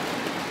angle.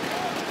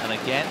 And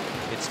again,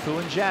 it's Fu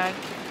and Zhang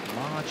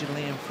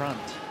marginally in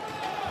front.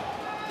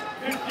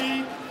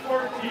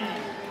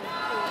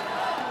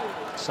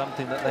 15-14.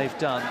 Something that they've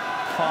done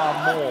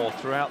far more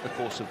throughout the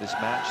course of this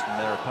match than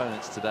their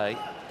opponents today.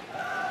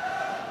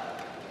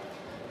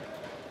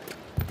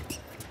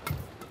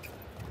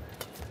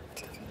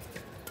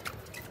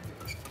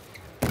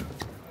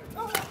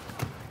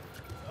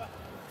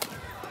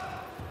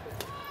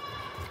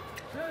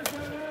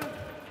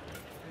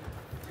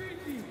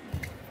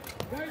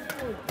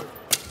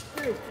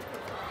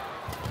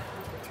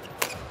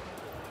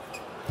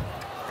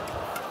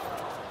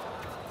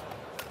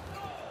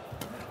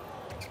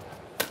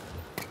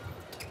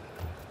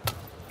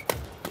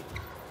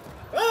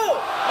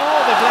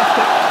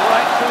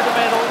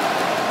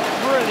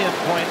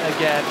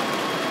 Again.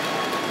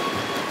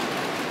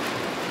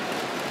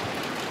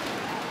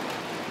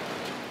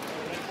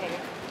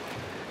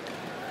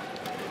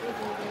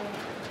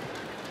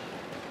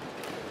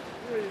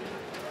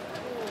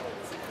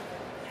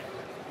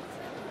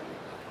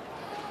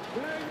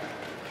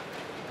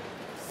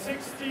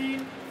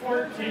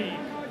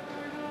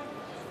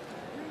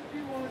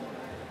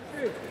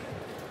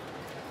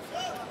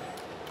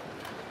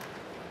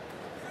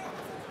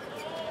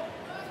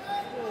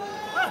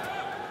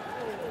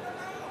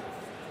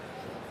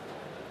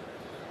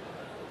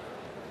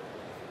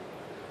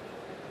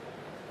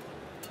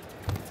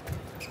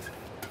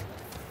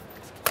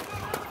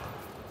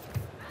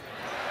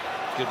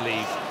 Good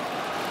leave.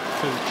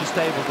 Fu just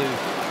able to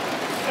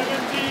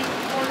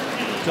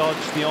 17-14.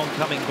 dodge the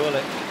oncoming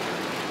bullet.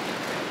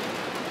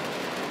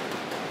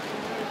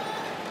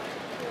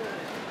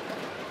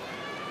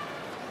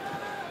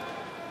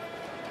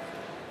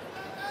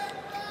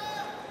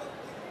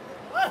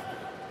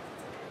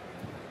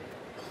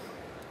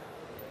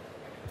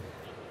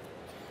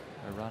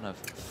 A run of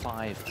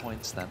 5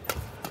 points then.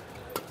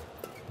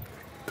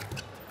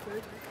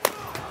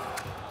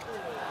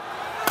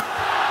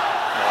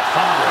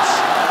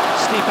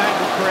 Steep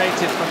angle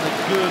created from the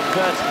good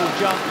vertical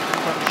jump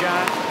from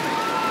Zhang.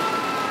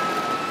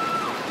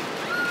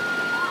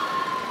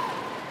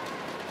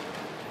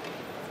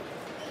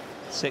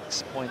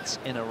 Six points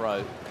in a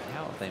row.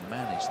 How have they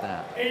managed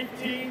that?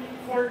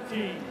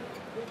 18-14.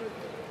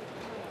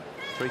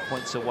 3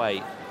 points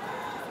away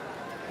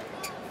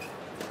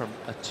from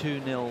a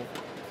 2-0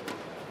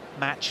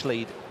 match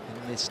lead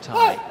in this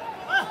tie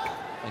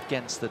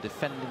against the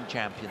defending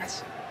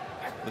champions,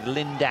 with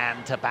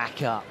Lindan to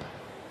back up.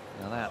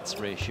 Now that's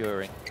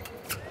reassuring.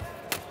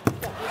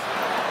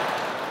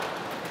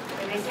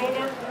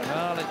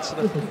 Well, it's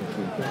sort of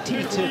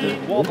teetered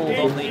and wobbled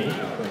on the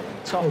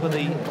top of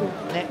the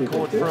net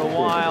cord for a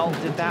while.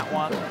 Did that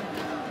one.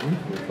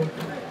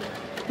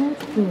 Part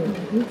 4,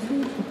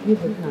 Routine of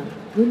River Cup,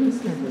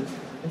 women's doubles,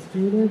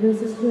 Australia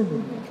versus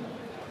Germany.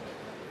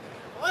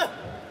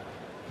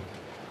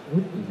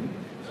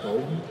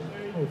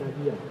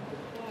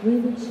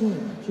 Raymond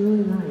Chen, Joy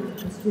Lyon,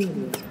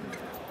 Australia.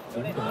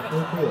 Steep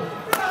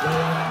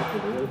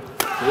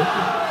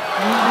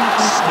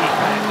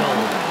angle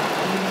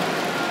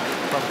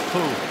from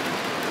Fu.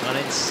 An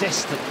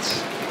insistent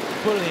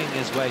bullying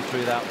his way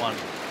through that one.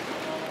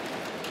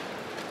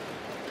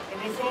 It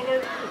was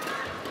over.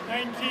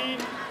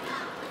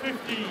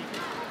 19-15.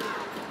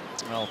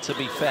 Well, to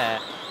be fair,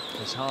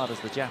 as hard as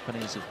the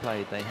Japanese have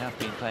played, they have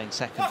been playing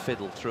second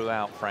fiddle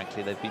throughout,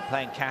 frankly. They've been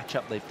playing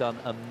catch-up. They've done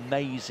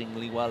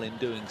amazingly well in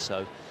doing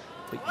so.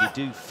 But you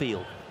do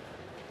feel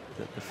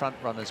that the front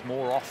runners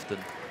more often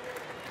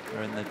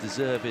are in the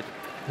deserved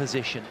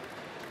position.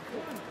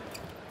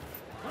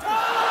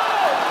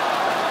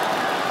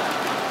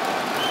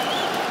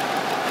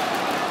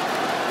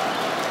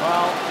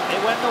 Well,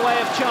 it went the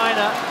way of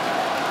China,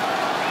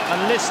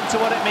 and listen to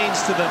what it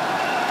means to them.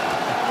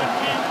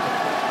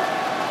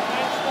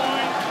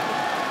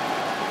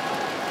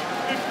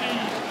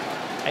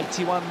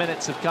 81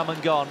 minutes have come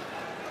and gone.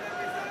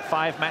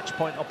 5 match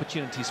point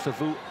opportunities for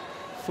Fu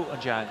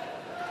and Zhang.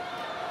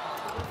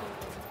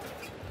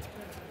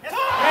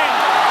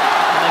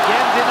 And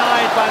again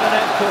denied by the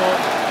net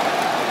court.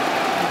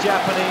 The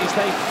Japanese,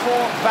 they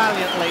fought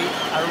valiantly.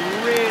 A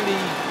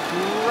really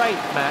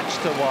great match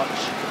to watch.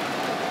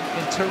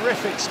 In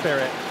terrific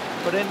spirit.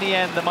 But in the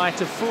end, the might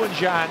of Fu and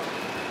Zhang,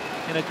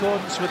 in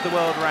accordance with the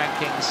world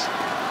rankings.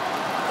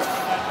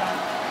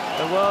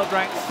 The world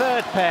ranked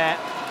 3rd pair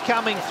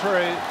coming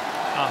through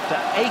after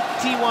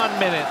 81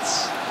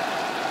 minutes.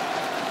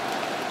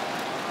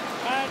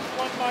 Match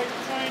won by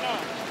China,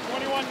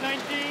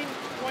 21-19,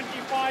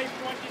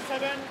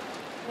 25-27,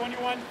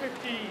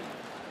 21-15.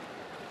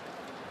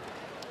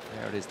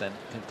 There it is then,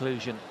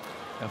 conclusion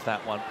of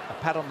that one. A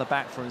pat on the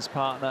back from his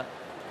partner.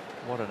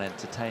 What an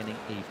entertaining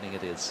evening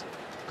it is.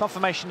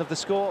 Confirmation of the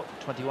score,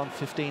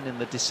 21-15 in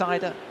the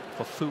decider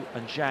for Fu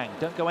and Zhang.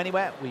 Don't go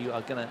anywhere, we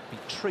are going to be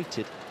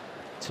treated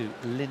to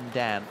Lin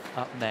Dan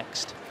up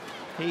next.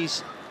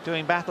 He's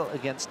doing battle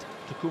against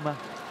Takuma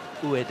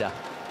Ueda.